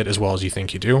understand it as well as you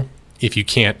think you do if you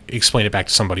can't explain it back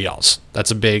to somebody else.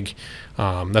 That's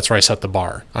that's where I set the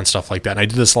bar on stuff like that. And I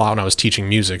did this a lot when I was teaching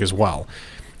music as well.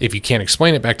 If you can't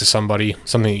explain it back to somebody,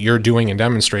 something that you're doing and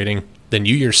demonstrating, then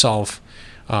you yourself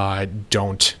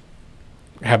don't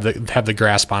have the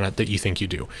grasp on it that you think you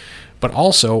do. But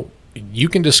also, you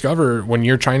can discover when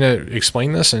you're trying to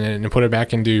explain this and put it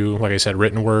back into, like I said,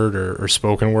 written word or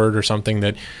spoken word or something,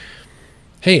 that,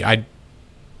 hey, I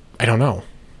don't know.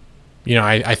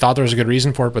 I thought there was a good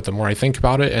reason for it, but the more I think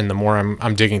about it and the more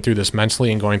I'm digging through this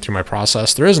mentally and going through my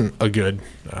process, there isn't a good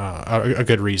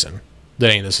reason that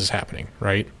any of this is happening,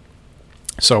 right?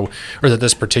 So, or that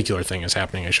this particular thing is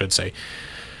happening, I should say.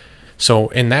 So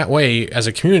in that way, as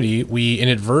a community, we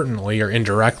inadvertently or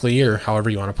indirectly, or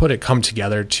however you want to put it, come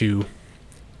together to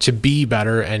be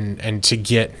better and to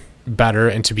get better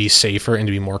and to be safer and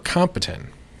to be more competent.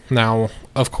 Now,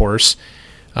 of course,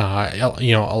 a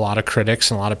lot of critics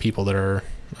and a lot of people that are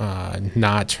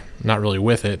not really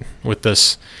with it, with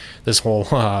this whole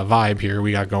vibe here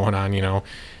we got going on,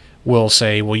 will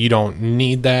say, well, you don't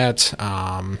need that.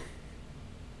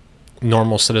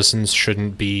 Normal citizens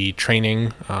shouldn't be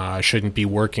training, shouldn't be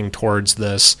working towards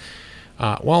this.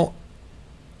 Well,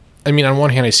 I mean, on one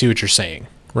hand, I see what you're saying,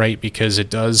 right? Because it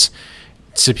does,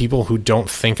 to people who don't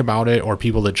think about it, or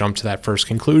people that jump to that first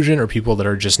conclusion, or people that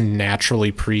are just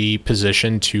naturally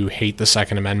pre-positioned to hate the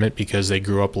Second Amendment because they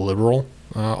grew up liberal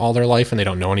all their life and they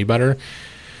don't know any better,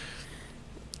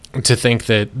 to think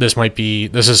that this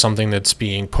is something that's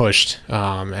being pushed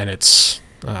and it's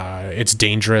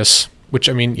dangerous. Which,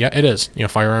 I mean, yeah, it is.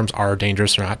 Firearms are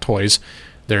dangerous. They're not toys.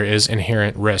 There is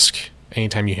inherent risk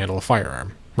anytime you handle a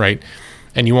firearm, right?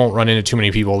 And you won't run into too many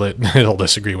people that'll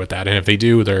disagree with that. And if they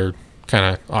do, they're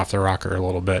kind of off their rocker a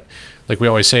little bit. Like we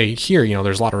always say here,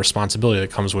 there's a lot of responsibility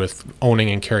that comes with owning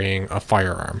and carrying a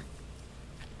firearm.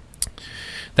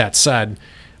 That said,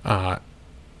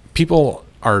 people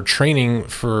are training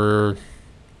for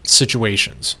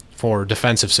situations, for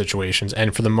defensive situations.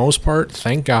 And for the most part,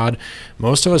 thank God,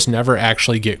 most of us never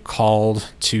actually get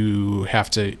called to have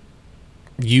to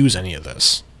use any of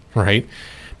this, right?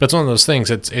 But it's one of those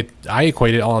things, I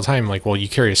equate it all the time, like, well, you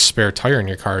carry a spare tire in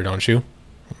your car, don't you?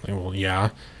 Like, well, yeah.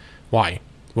 Why?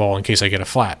 Well, in case I get a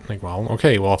flat. Like, well,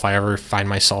 okay, well, if I ever find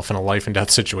myself in a life and death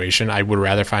situation, I would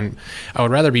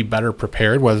rather be better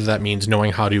prepared, whether that means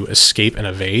knowing how to escape and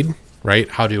evade, right?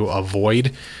 How to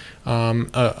avoid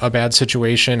a bad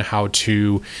situation, how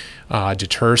to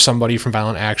deter somebody from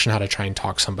violent action, how to try and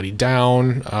talk somebody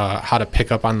down, how to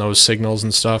pick up on those signals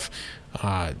and stuff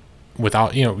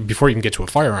without, before you even get to a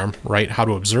firearm, right? How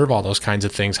to observe all those kinds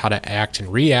of things, how to act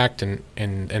and react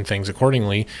and things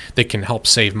accordingly that can help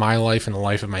save my life and the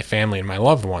life of my family and my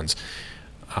loved ones.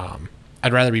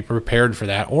 I'd rather be prepared for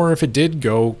that. Or if it did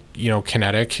go,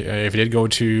 kinetic, if it did go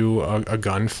to a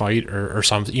gunfight or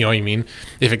something, what I mean?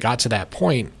 If it got to that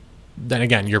point, then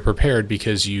again, you're prepared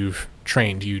because you've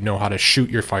trained, you know how to shoot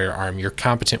your firearm, you're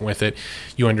competent with it,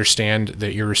 you understand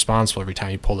that you're responsible every time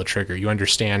you pull the trigger, you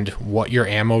understand what your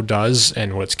ammo does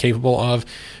and what it's capable of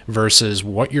versus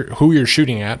who you're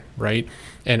shooting at, right?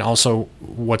 And also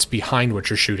what's behind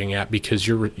what you're shooting at, because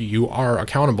you are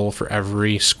accountable for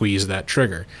every squeeze of that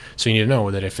trigger. So you need to know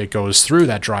that if it goes through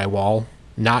that drywall,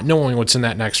 not knowing what's in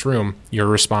that next room, you're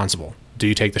responsible. Do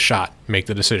you take the shot? Make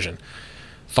the decision.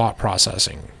 Thought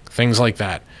processing, things like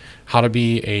that. How to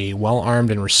be a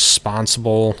well-armed and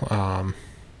responsible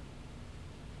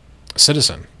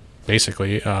citizen,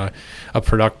 basically a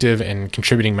productive and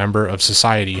contributing member of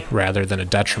society rather than a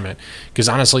detriment. Because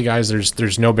honestly, guys,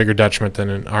 there's no bigger detriment than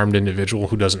an armed individual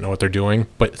who doesn't know what they're doing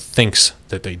but thinks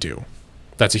that they do.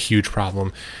 That's a huge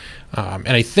problem. And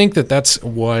I think that's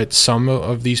what some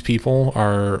of these people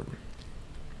are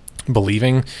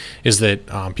believing, is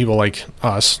that people like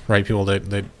us, right, people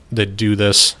that do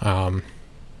this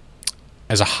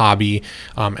as a hobby,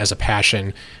 as a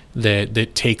passion,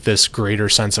 that take this greater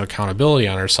sense of accountability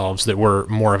on ourselves, that we're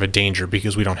more of a danger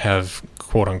because we don't have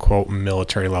quote unquote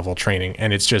military level training.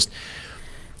 And it's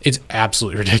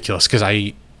absolutely ridiculous, because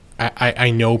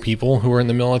I know people who are in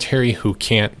the military who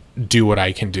can't do what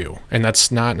I can do. And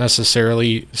that's not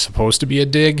necessarily supposed to be a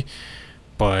dig,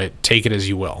 but take it as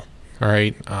you will. All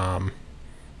right.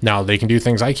 Now they can do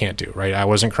things I can't do, right? I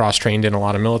wasn't cross-trained in a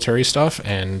lot of military stuff,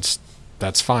 and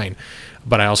that's fine.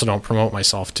 But I also don't promote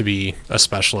myself to be a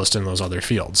specialist in those other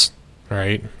fields,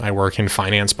 right? I work in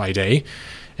finance by day,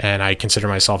 and I consider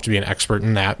myself to be an expert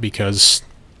in that because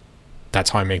that's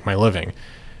how I make my living.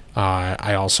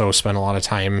 I also spend a lot of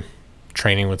time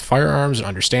training with firearms and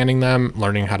understanding them,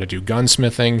 learning how to do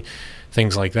gunsmithing,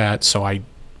 things like that. So I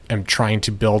am trying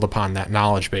to build upon that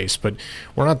knowledge base, but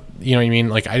we're not, you know what I mean?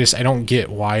 Like, I don't get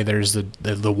why there's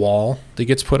the wall that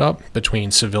gets put up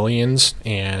between civilians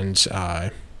and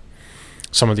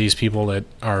some of these people that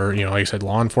are, you know, like I said,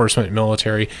 law enforcement,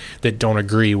 military, that don't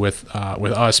agree with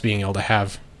us being able to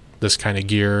have this kind of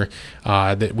gear,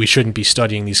 that we shouldn't be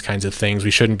studying these kinds of things.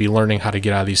 We shouldn't be learning how to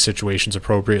get out of these situations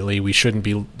appropriately. We shouldn't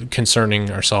be concerning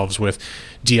ourselves with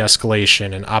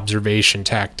de-escalation and observation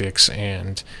tactics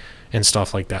and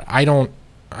stuff like that. I don't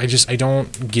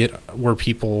get where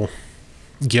people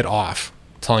get off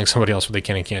telling somebody else what they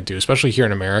can and can't do, especially here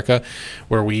in America,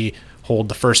 where we hold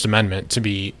the First Amendment to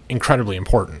be incredibly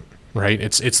important, right?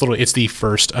 It's the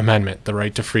First Amendment, the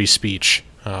right to free speech.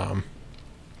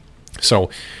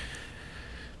 So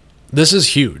this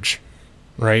is huge,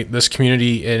 right? This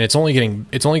community, and it's only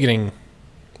getting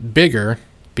bigger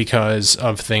because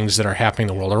of things that are happening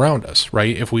in the world around us,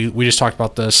 right? If we just talked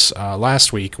about this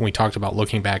last week when we talked about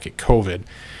looking back at COVID,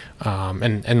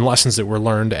 and lessons that were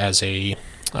learned as a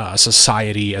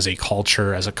society, as a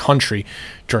culture, as a country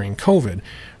during COVID,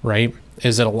 right?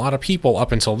 Is that a lot of people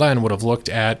up until then would have looked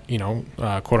at, you know,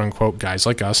 quote unquote guys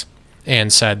like us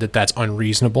and said that that's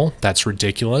unreasonable, that's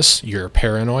ridiculous, you're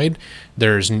paranoid.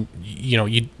 There's, you know,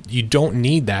 you don't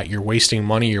need that. You're wasting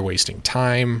money, you're wasting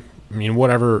time. I mean,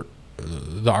 whatever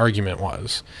the argument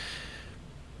was.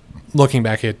 Looking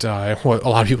back at what a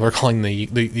lot of people are calling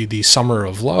the summer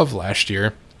of love last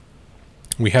year,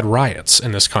 we had riots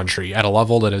in this country at a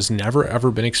level that has never ever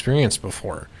been experienced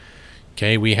before.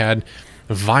 Okay, we had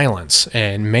violence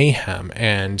and mayhem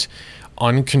and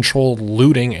uncontrolled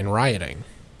looting and rioting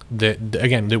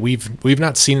that we've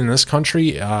not seen in this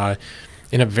country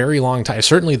in a very long time.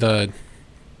 Certainly the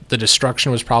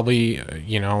destruction was probably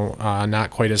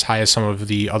not quite as high as some of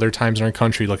the other times in our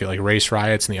country. Look at like race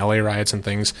riots and the LA riots and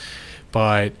things,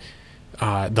 but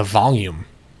the volume,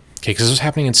 okay, because this was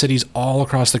happening in cities all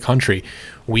across the country.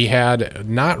 We had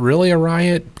not really a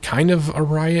riot, kind of a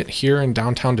riot here in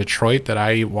downtown Detroit that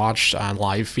I watched on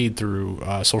live feed through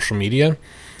social media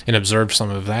and observed some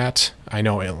of that. I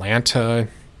know Atlanta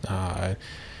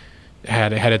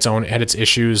had its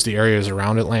issues, the areas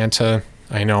around Atlanta.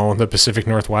 I know the Pacific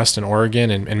Northwest and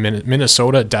Oregon and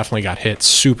Minnesota definitely got hit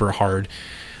super hard.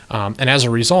 And as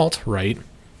a result, right,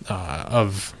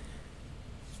 of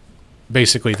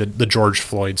basically the George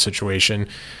Floyd situation,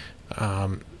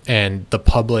 and the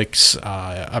public's,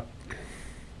 I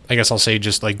guess I'll say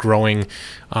just like growing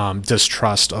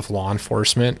distrust of law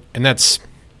enforcement. And that's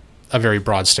a very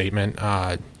broad statement.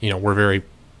 We're very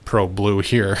pro-blue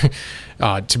here,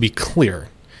 to be clear.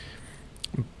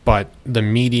 But the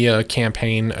media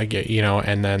campaign,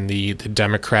 and then the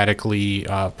democratically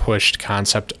pushed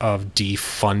concept of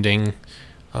defunding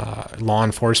law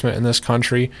enforcement in this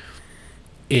country,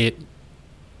 it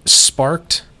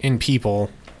sparked in people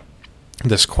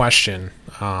this question.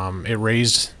 It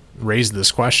raised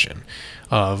this question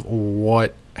of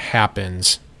what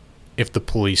happens if the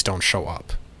police don't show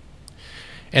up.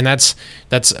 And that's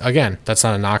again, that's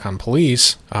not a knock on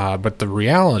police, but the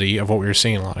reality of what we're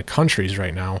seeing in a lot of countries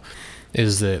right now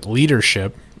is that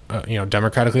leadership,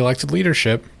 democratically elected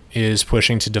leadership, is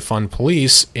pushing to defund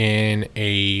police in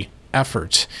a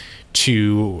effort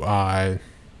to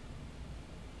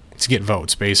get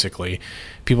votes, basically.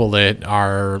 People that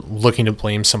are looking to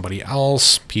blame somebody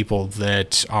else, people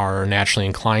that are naturally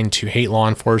inclined to hate law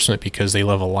enforcement because they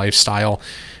live a lifestyle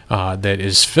that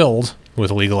is filled with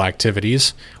illegal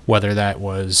activities, whether that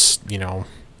was,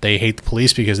 they hate the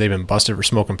police because they've been busted for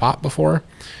smoking pot before,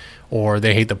 or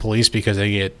they hate the police because they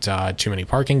get too many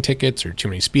parking tickets or too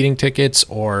many speeding tickets,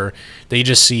 or they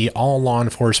just see all law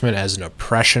enforcement as an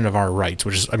oppression of our rights,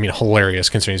 which is, hilarious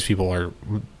considering these people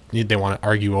they want to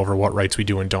argue over what rights we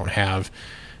do and don't have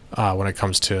when it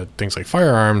comes to things like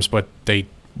firearms, but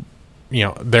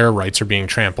their rights are being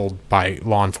trampled by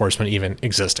law enforcement even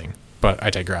existing. But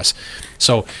I digress.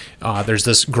 So there's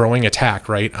this growing attack,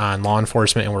 right, on law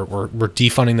enforcement, and we're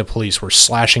defunding the police. We're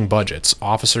slashing budgets.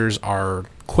 Officers are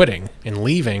quitting and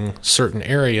leaving certain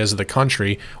areas of the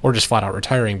country, or just flat out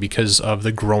retiring because of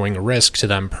the growing risk to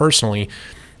them personally.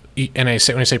 And when I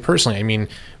say personally, I mean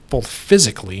both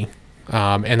physically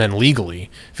and then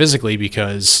legally. Physically,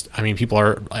 because people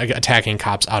are attacking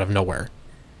cops out of nowhere.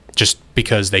 just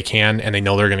because they can, and they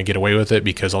know they're going to get away with it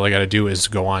because all they got to do is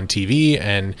go on TV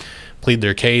and plead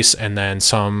their case, and then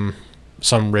some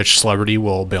rich celebrity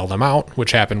will bail them out,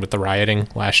 which happened with the rioting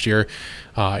last year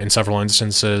in several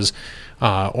instances,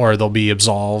 or they'll be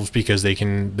absolved because they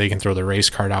can throw the race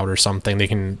card out or something. They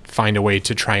can find a way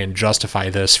to try and justify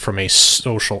this from a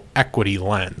social equity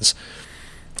lens.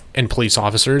 And police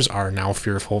officers are now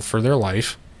fearful for their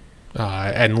life.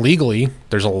 And legally,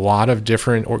 there's a lot of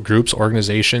different groups,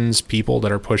 organizations, people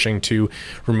that are pushing to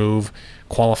remove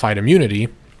qualified immunity,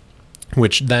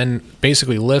 which then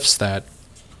basically lifts that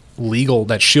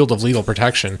shield of legal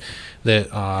protection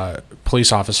that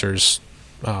police officers,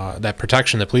 that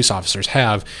protection that police officers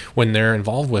have when they're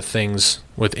involved with things,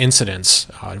 with incidents,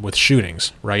 with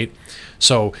shootings, right?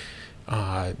 So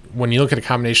when you look at a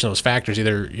combination of those factors,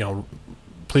 either,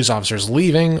 police officers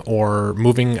leaving or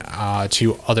moving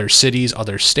to other cities,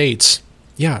 other states,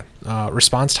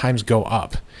 response times go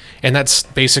up. And that's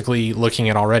basically looking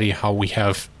at already how we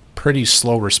have pretty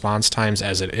slow response times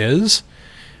as it is.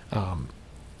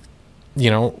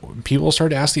 People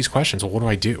start to ask these questions. Well, what do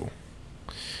I do?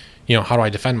 How do I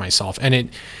defend myself? And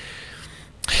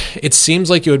it seems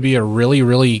like it would be a really,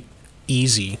 really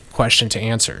easy question to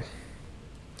answer,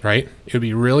 right? It would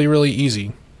be really, really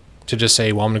easy to just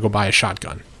say, well, I'm going to go buy a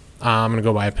shotgun. I'm going to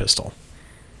go buy a pistol.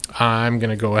 I'm going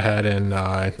to go ahead and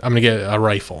I'm going to get a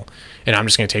rifle, and I'm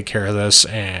just going to take care of this,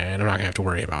 and I'm not going to have to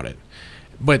worry about it.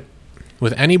 But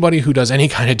with anybody who does any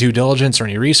kind of due diligence or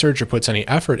any research or puts any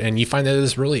effort in, you find that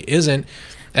this really isn't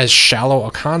as shallow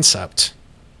a concept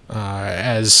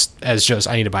as just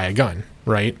I need to buy a gun,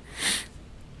 right?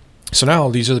 So now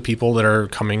these are the people that are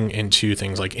coming into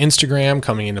things like Instagram,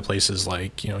 coming into places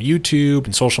like, YouTube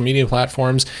and social media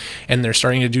platforms, and they're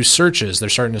starting to do searches. They're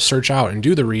starting to search out and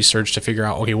do the research to figure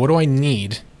out, okay, what do I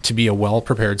need to be a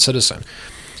well-prepared citizen?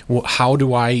 How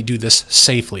do I do this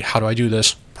safely? How do I do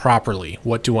this properly?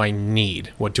 What do I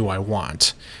need? What do I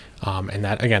want? And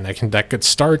that, again, that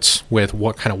starts with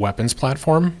what kind of weapons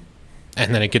platform,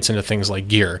 and then it gets into things like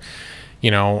gear.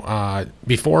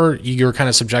 Before you're kind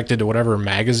of subjected to whatever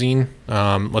magazine,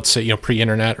 let's say,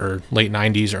 pre-internet or late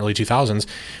 90s, early 2000s,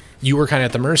 you were kind of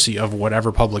at the mercy of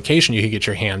whatever publication you could get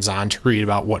your hands on to read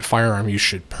about what firearm you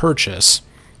should purchase,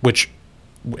 which,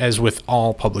 as with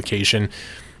all publication,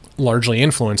 largely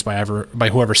influenced by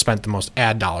whoever spent the most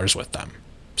ad dollars with them.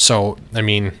 So, I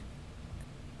mean,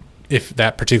 if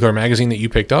that particular magazine that you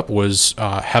picked up was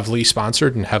heavily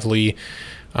sponsored and heavily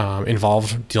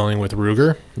involved dealing with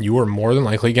Ruger, you were more than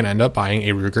likely going to end up buying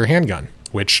a Ruger handgun,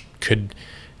 which could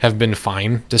have been a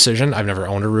fine decision. I've never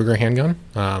owned a Ruger handgun,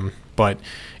 but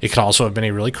it could also have been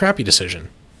a really crappy decision.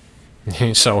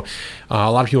 So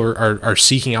a lot of people are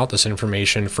seeking out this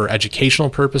information for educational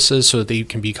purposes so that they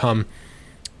can become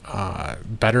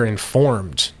better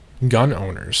informed gun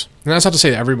owners. And that's not to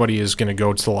say that everybody is going to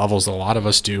go to the levels that a lot of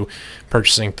us do,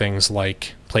 purchasing things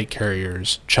like plate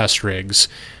carriers, chest rigs,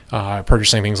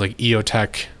 purchasing things like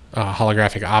EOTech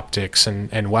holographic optics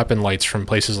and weapon lights from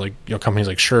places like companies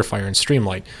like Surefire and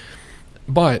Streamlight.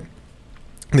 But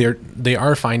they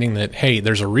are finding that, hey,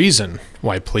 there's a reason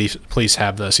why police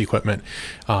have this equipment.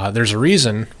 There's a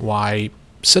reason why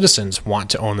citizens want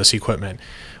to own this equipment,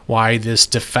 why this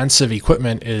defensive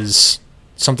equipment is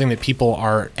something that people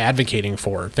are advocating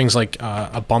for. Things like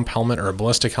a bump helmet or a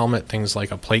ballistic helmet, things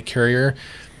like a plate carrier,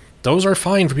 those are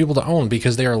fine for people to own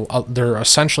because they're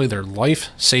essentially their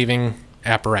life-saving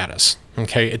apparatus.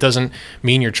 Okay, it doesn't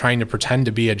mean you're trying to pretend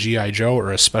to be a G.I. Joe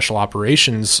or a special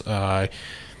operations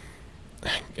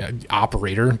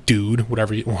operator, dude,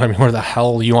 whatever the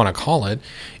hell you want to call it.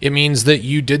 It means that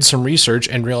you did some research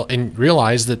and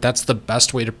realized that that's the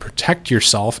best way to protect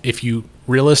yourself if you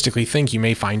realistically think you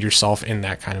may find yourself in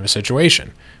that kind of a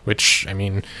situation. Which, I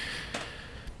mean,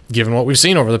 given what we've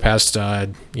seen over the past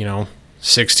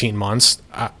 16 months,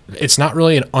 it's not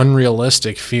really an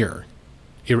unrealistic fear.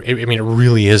 It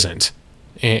really isn't.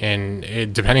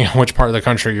 And depending on which part of the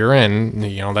country you're in,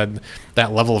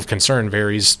 that level of concern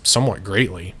varies somewhat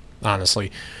greatly,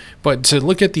 honestly. But to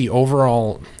look at the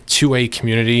overall 2A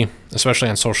community, especially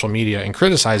on social media, and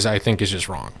criticize it, I think is just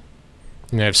wrong.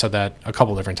 I've said that a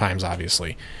couple different times,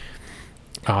 obviously.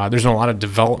 There's been a lot of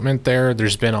development there.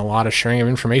 There's been a lot of sharing of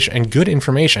information and good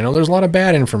information. I know there's a lot of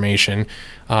bad information.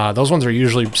 Those ones are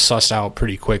usually sussed out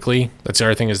pretty quickly. That's the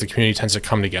other thing, is the community tends to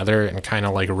come together and kind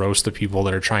of like roast the people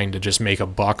that are trying to just make a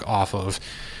buck off of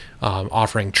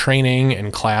offering training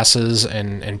and classes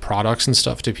and products and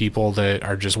stuff to people that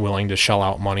are just willing to shell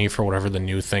out money for whatever the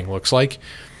new thing looks like.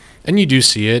 And you do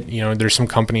see it. There's some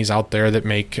companies out there that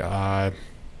make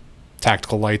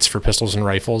tactical lights for pistols and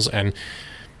rifles, and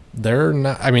they're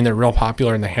not, I mean, they're real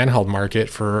popular in the handheld market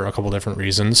for a couple different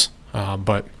reasons,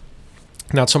 but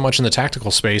not so much in the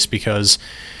tactical space because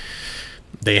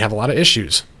they have a lot of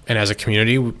issues. And as a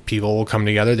community, people will come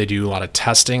together. They do a lot of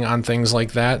testing on things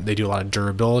like that. They do a lot of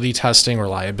durability testing,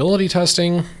 reliability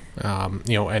testing,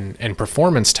 and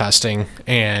performance testing.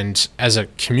 And as a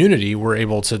community, we're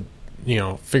able to,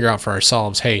 figure out for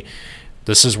ourselves, hey,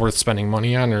 this is worth spending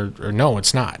money on, or no,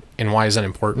 it's not. And why is that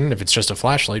important? If it's just a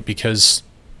flashlight, because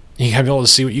you gotta be able to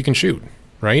see what you can shoot,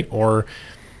 right? Or,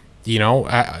 you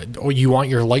want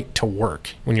your light to work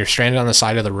when you're stranded on the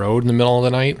side of the road in the middle of the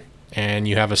night and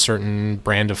you have a certain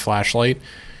brand of flashlight.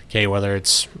 Okay, whether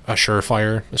it's a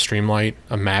Surefire, a Streamlight,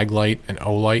 a Maglite, an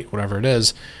Olight, whatever it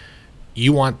is,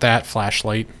 you want that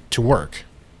flashlight to work.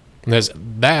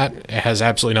 That has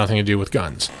absolutely nothing to do with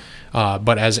guns.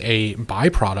 But as a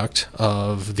byproduct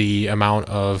of the amount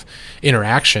of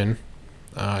interaction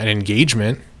and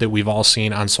engagement that we've all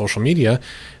seen on social media,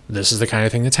 this is the kind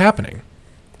of thing that's happening.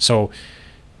 So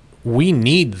we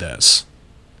need this.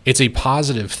 It's a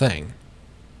positive thing.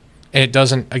 And it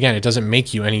doesn't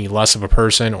make you any less of a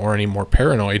person or any more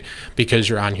paranoid because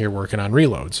you're on here working on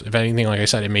reloads. If anything, like I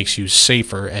said, it makes you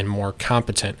safer and more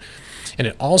competent. And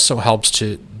it also helps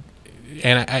to,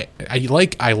 and I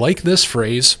like this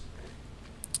phrase.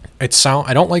 I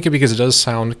don't like it because it does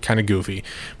sound kind of goofy,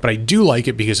 but I do like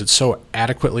it because it so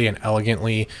adequately and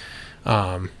elegantly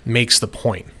makes the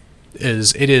point.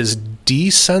 It is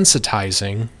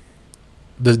desensitizing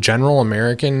the general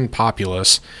American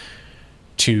populace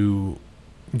to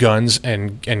guns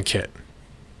and kit.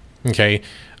 Okay,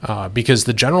 because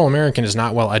the general American is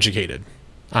not well educated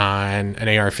on an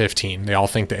AR-15. They all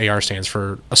think the AR stands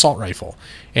for assault rifle,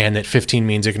 and that 15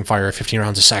 means it can fire 15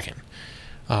 rounds a second.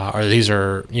 Or these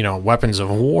are, weapons of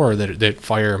war that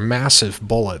fire massive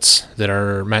bullets that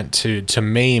are meant to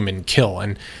maim and kill.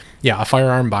 And yeah, a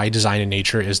firearm by design in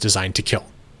nature is designed to kill.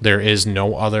 There is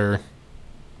no other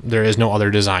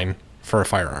design for a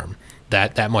firearm.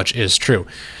 That much is true.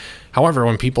 However,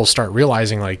 when people start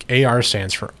realizing like AR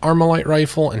stands for Armalite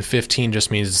rifle and 15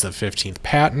 just means it's the 15th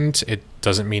patent, it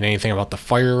doesn't mean anything about the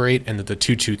fire rate, and that the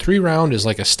 223 round is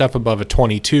like a step above a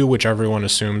 22, which everyone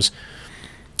assumes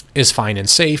is fine and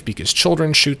safe because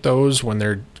children shoot those when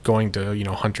they're going to,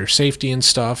 hunter safety and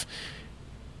stuff.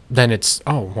 Then it's,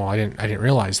 oh, well, I didn't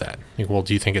realize that. Like, well,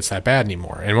 do you think it's that bad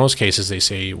anymore? In most cases, they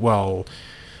say, well,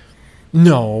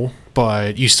 no,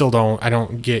 but you still don't. I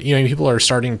don't get. People are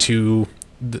starting to.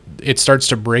 It starts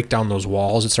to break down those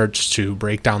walls. It starts to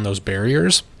break down those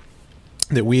barriers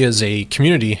that we as a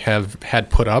community have had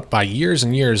put up by years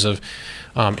and years of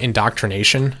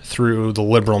indoctrination through the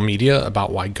liberal media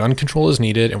about why gun control is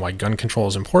needed and why gun control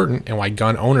is important and why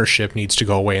gun ownership needs to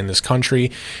go away in this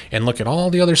country. And look at all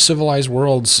the other civilized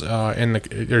worlds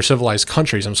or civilized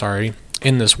countries,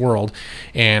 in this world,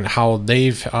 and how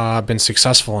they've been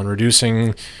successful in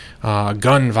reducing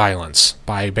gun violence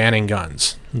by banning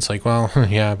guns. It's like, well,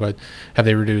 yeah, but have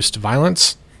they reduced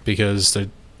violence? Because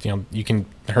you can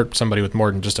hurt somebody with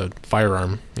more than just a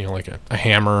firearm, like a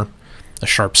hammer, a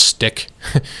sharp stick,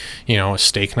 a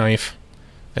steak knife.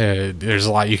 There's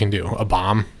a lot you can do, a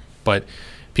bomb. But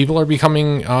people are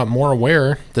becoming more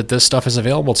aware that this stuff is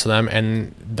available to them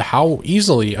and how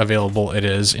easily available it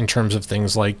is in terms of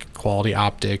things like quality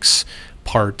optics,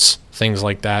 parts, things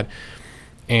like that.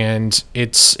 And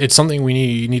it's something we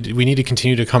need to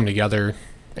continue to come together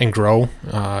and grow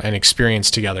and experience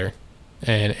together,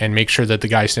 and make sure that the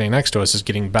guy standing next to us is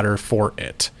getting better for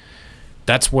it.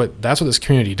 That's what this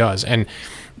community does. And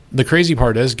the crazy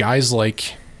part is guys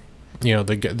like,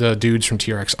 the dudes from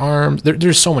TRX Arms,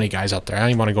 there's so many guys out there. I don't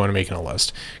even want to go into making a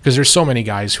list because there's so many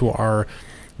guys who are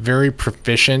very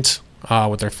proficient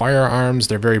with their firearms.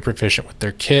 They're very proficient with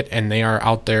their kit, and they are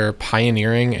out there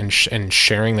pioneering and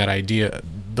sharing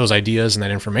those ideas and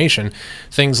that information.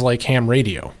 Things like ham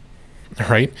radio,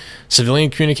 right? Civilian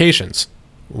communications.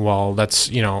 Well, that's,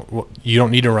 you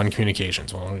don't need to run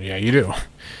communications. Well, yeah, you do.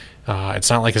 It's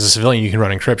not like as a civilian you can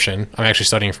run encryption. I'm actually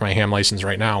studying for my ham license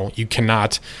right now. You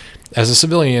cannot, as a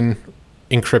civilian,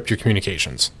 encrypt your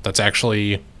communications. That's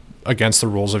actually against the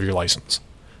rules of your license.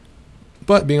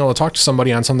 But being able to talk to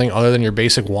somebody on something other than your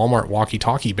basic Walmart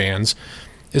walkie-talkie bands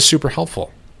is super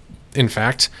helpful. In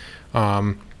fact,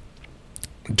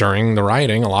 during the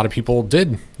rioting, a lot of people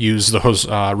did use those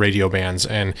radio bands,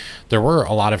 and there were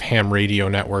a lot of ham radio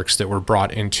networks that were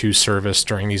brought into service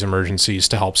during these emergencies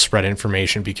to help spread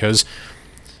information because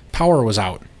power was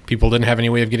out. People didn't have any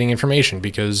way of getting information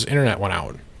because internet went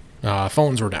out,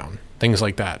 phones were down, things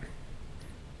like that.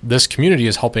 This community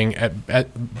is helping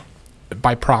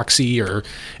by proxy or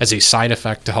as a side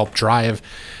effect to help drive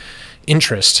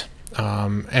interest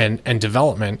and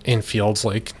development in fields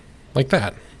like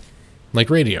that, like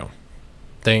radio.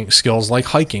 Skills like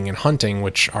hiking and hunting,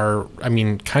 which are,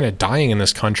 kind of dying in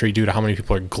this country due to how many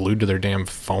people are glued to their damn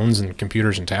phones and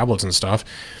computers and tablets and stuff.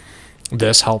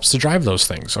 This helps to drive those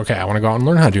things. Okay, I want to go out and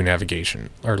learn how to do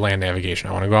navigation or land navigation.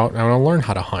 I want to go out and I want to learn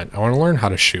how to hunt. I want to learn how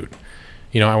to shoot.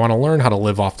 I want to learn how to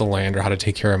live off the land or how to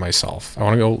take care of myself. I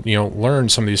want to go, learn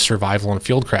some of these survival and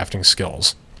field crafting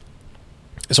skills.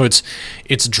 So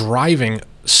it's driving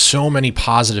so many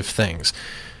positive things.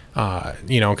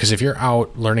 Because if you're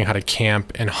out learning how to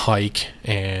camp and hike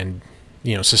and,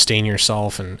 sustain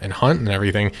yourself and hunt and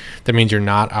everything, that means you're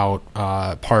not out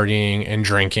partying and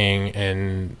drinking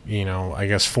and,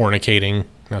 fornicating.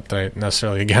 Not that I'm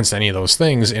necessarily against any of those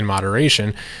things in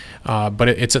moderation,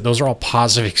 but those are all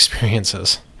positive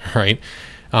experiences, right?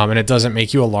 And it doesn't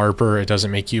make you a LARPer. It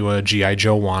doesn't make you a G.I.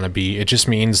 Joe wannabe. It just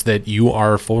means that you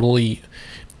are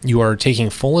taking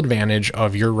full advantage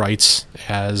of your rights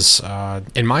as,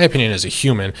 in my opinion, as a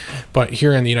human, but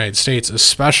here in the United States,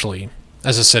 especially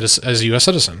as a U.S.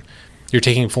 citizen, you're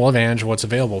taking full advantage of what's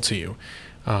available to you,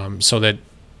 so that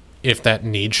if that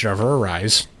need should ever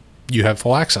arise, you have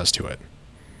full access to it.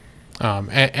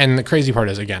 And the crazy part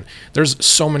is, again, there's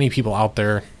so many people out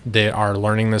there that are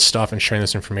learning this stuff and sharing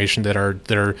this information that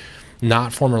are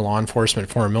not former law enforcement,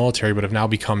 former military, but have now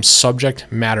become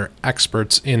subject matter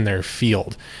experts in their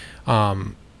field, or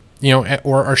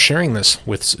are sharing this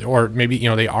with, or maybe,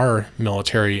 they are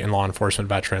military and law enforcement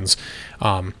veterans,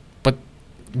 but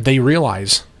they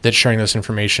realize that sharing this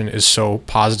information is so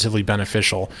positively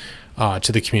beneficial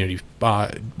to the community.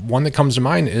 One that comes to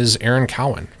mind is Aaron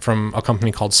Cowan from a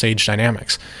company called Sage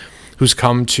Dynamics, who's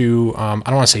come to, I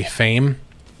don't want to say fame,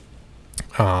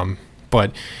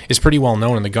 but is pretty well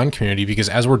known in the gun community because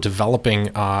as we're developing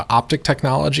optic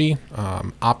technology,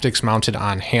 optics mounted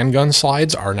on handgun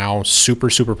slides are now super,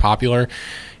 super popular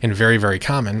and very, very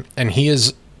common. And he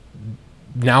is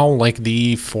now like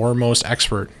the foremost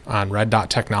expert on red dot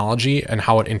technology and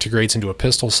how it integrates into a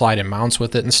pistol slide and mounts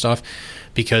with it and stuff,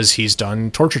 because he's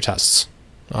done torture tests,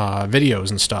 videos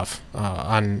and stuff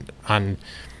on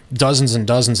dozens and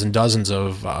dozens and dozens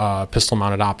of pistol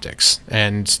mounted optics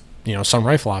and some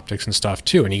rifle optics and stuff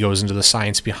too. And he goes into the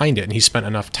science behind it, and he spent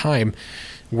enough time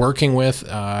working with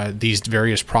these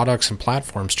various products and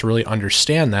platforms to really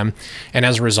understand them. And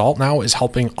as a result now is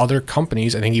helping other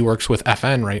companies. I think he works with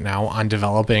FN right now on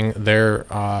developing their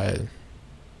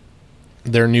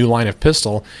new line of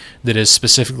pistol that is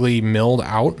specifically milled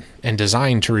out and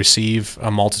designed to receive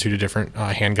a multitude of different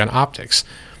handgun optics.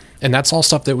 And that's all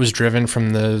stuff that was driven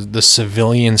from the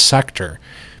civilian sector.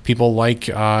 People like,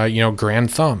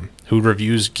 Grand Thumb, who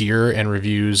reviews gear and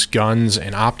reviews guns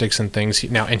and optics and things.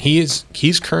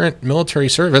 He's current military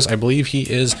service. I believe he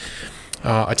is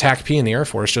a TAC-P in the Air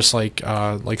Force, just like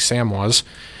Sam was.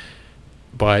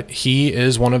 But he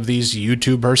is one of these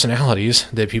YouTube personalities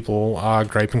that people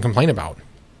gripe and complain about.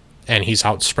 And he's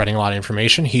out spreading a lot of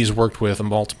information. He's worked with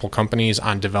multiple companies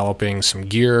on developing some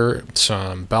gear,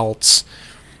 some belts,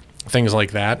 things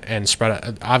like that, and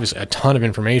spread obviously a ton of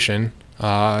information.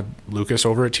 Lucas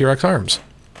over at T-Rex Arms.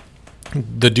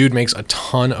 The dude makes a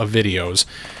ton of videos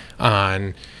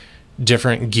on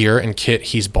different gear and kit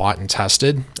he's bought and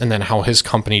tested, and then how his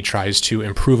company tries to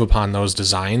improve upon those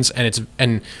designs.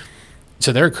 And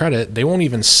to their credit, they won't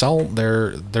even sell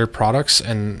their products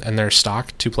and their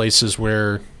stock to places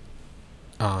where,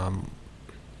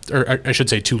 or I should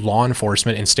say to law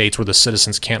enforcement in states where the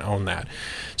citizens can't own that.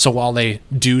 So while they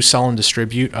do sell and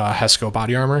distribute Hesco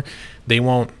body armor, they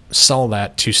won't sell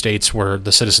that to states where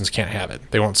the citizens can't have it.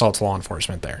 They won't sell it to law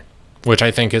enforcement there, which I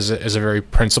think is a very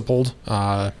principled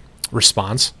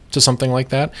response to something like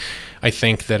that. I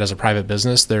think that as a private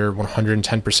business, they're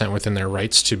 110% within their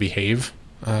rights to behave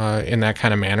in that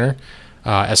kind of manner.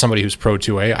 As somebody who's pro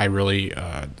 2A, I really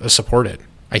support it.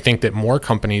 I think that more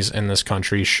companies in this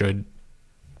country should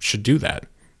do that.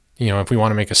 If we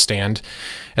want to make a stand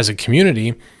as a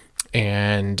community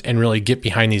and really get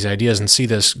behind these ideas and see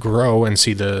this grow and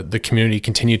see the community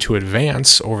continue to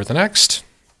advance over the next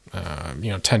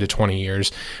 10 to 20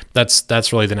 years,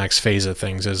 that's really the next phase of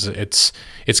things. Is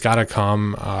it's got to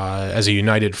come as a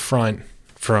united front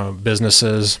from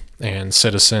businesses and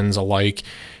citizens alike.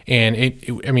 And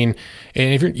and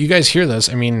if you guys hear this,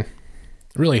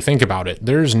 really think about it.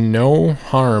 There's no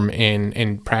harm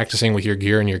in practicing with your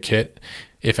gear and your kit.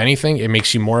 If anything, it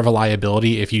makes you more of a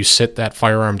liability if you sit that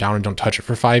firearm down and don't touch it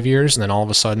for 5 years, and then all of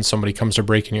a sudden somebody comes to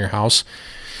break in your house.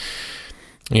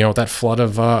 That flood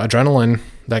of adrenaline,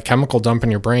 that chemical dump in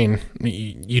your brain,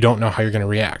 you don't know how you're going to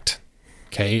react.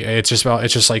 Okay, it's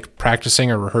just like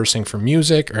practicing or rehearsing for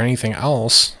music or anything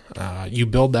else. You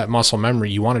build that muscle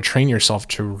memory. You want to train yourself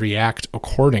to react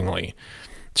accordingly,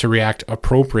 to react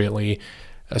appropriately,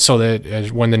 so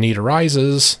that when the need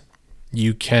arises,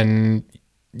 you can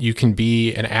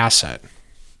be an asset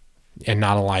and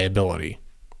not a liability.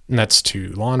 And that's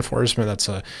to law enforcement. That's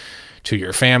to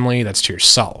your family. That's to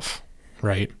yourself,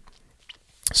 right?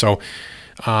 So,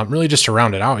 really, just to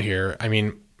round it out here, I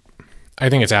mean, I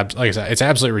think it's like I said, it's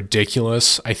absolutely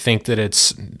ridiculous. I think that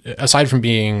it's, aside from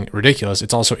being ridiculous,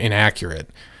 it's also inaccurate.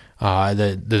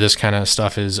 That this kind of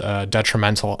stuff is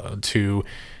detrimental to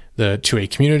a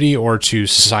community or to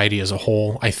society as a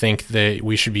whole. I think that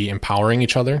we should be empowering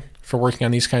each other for working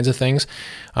on these kinds of things.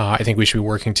 I think we should be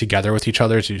working together with each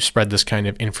other to spread this kind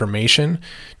of information,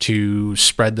 to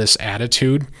spread this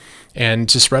attitude, and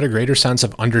to spread a greater sense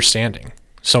of understanding.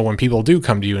 So when people do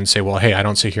come to you and say, well, hey, I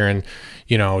don't sit here and,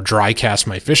 dry cast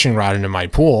my fishing rod into my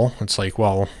pool, it's like,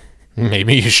 well,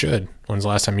 maybe you should. When's the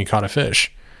last time you caught a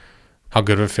fish? How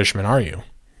good of a fisherman are you?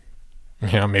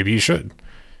 Maybe you should.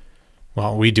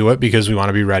 Well, we do it because we want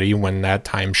to be ready when that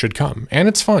time should come. And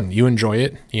it's fun. You enjoy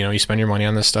it. You spend your money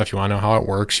on this stuff. You want to know how it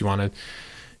works. You want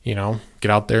to,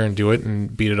 get out there and do it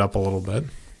and beat it up a little bit.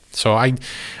 So I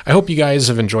hope you guys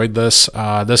have enjoyed this.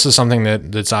 This is something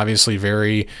that's obviously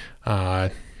very,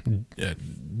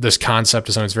 this concept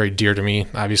is something that's very dear to me.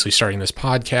 Obviously, starting this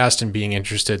podcast and being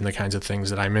interested in the kinds of things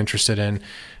that I'm interested in.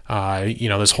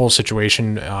 This whole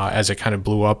situation, as it kind of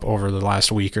blew up over the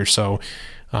last week or so,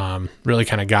 really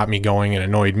kind of got me going and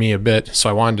annoyed me a bit. So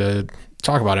I wanted to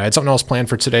talk about it. I had something else planned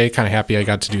for today. Kind of happy I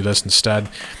got to do this instead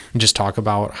and just talk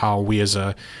about how we as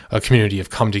a community have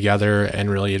come together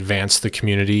and really advanced the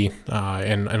community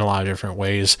in a lot of different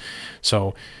ways.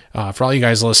 So for all you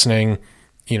guys listening,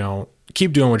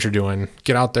 keep doing what you're doing.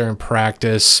 Get out there and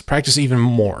practice even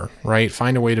more, right?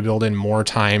 Find a way to build in more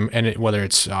time, and whether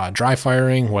it's dry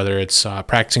firing, whether it's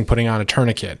practicing putting on a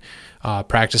tourniquet,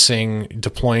 practicing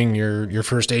deploying your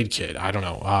first aid kit, I don't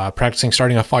know, practicing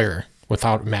starting a fire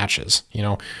without matches,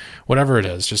 whatever it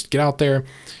is, just get out there.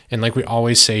 And like we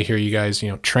always say here, you guys,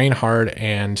 train hard,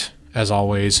 and as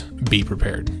always, be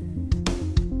prepared.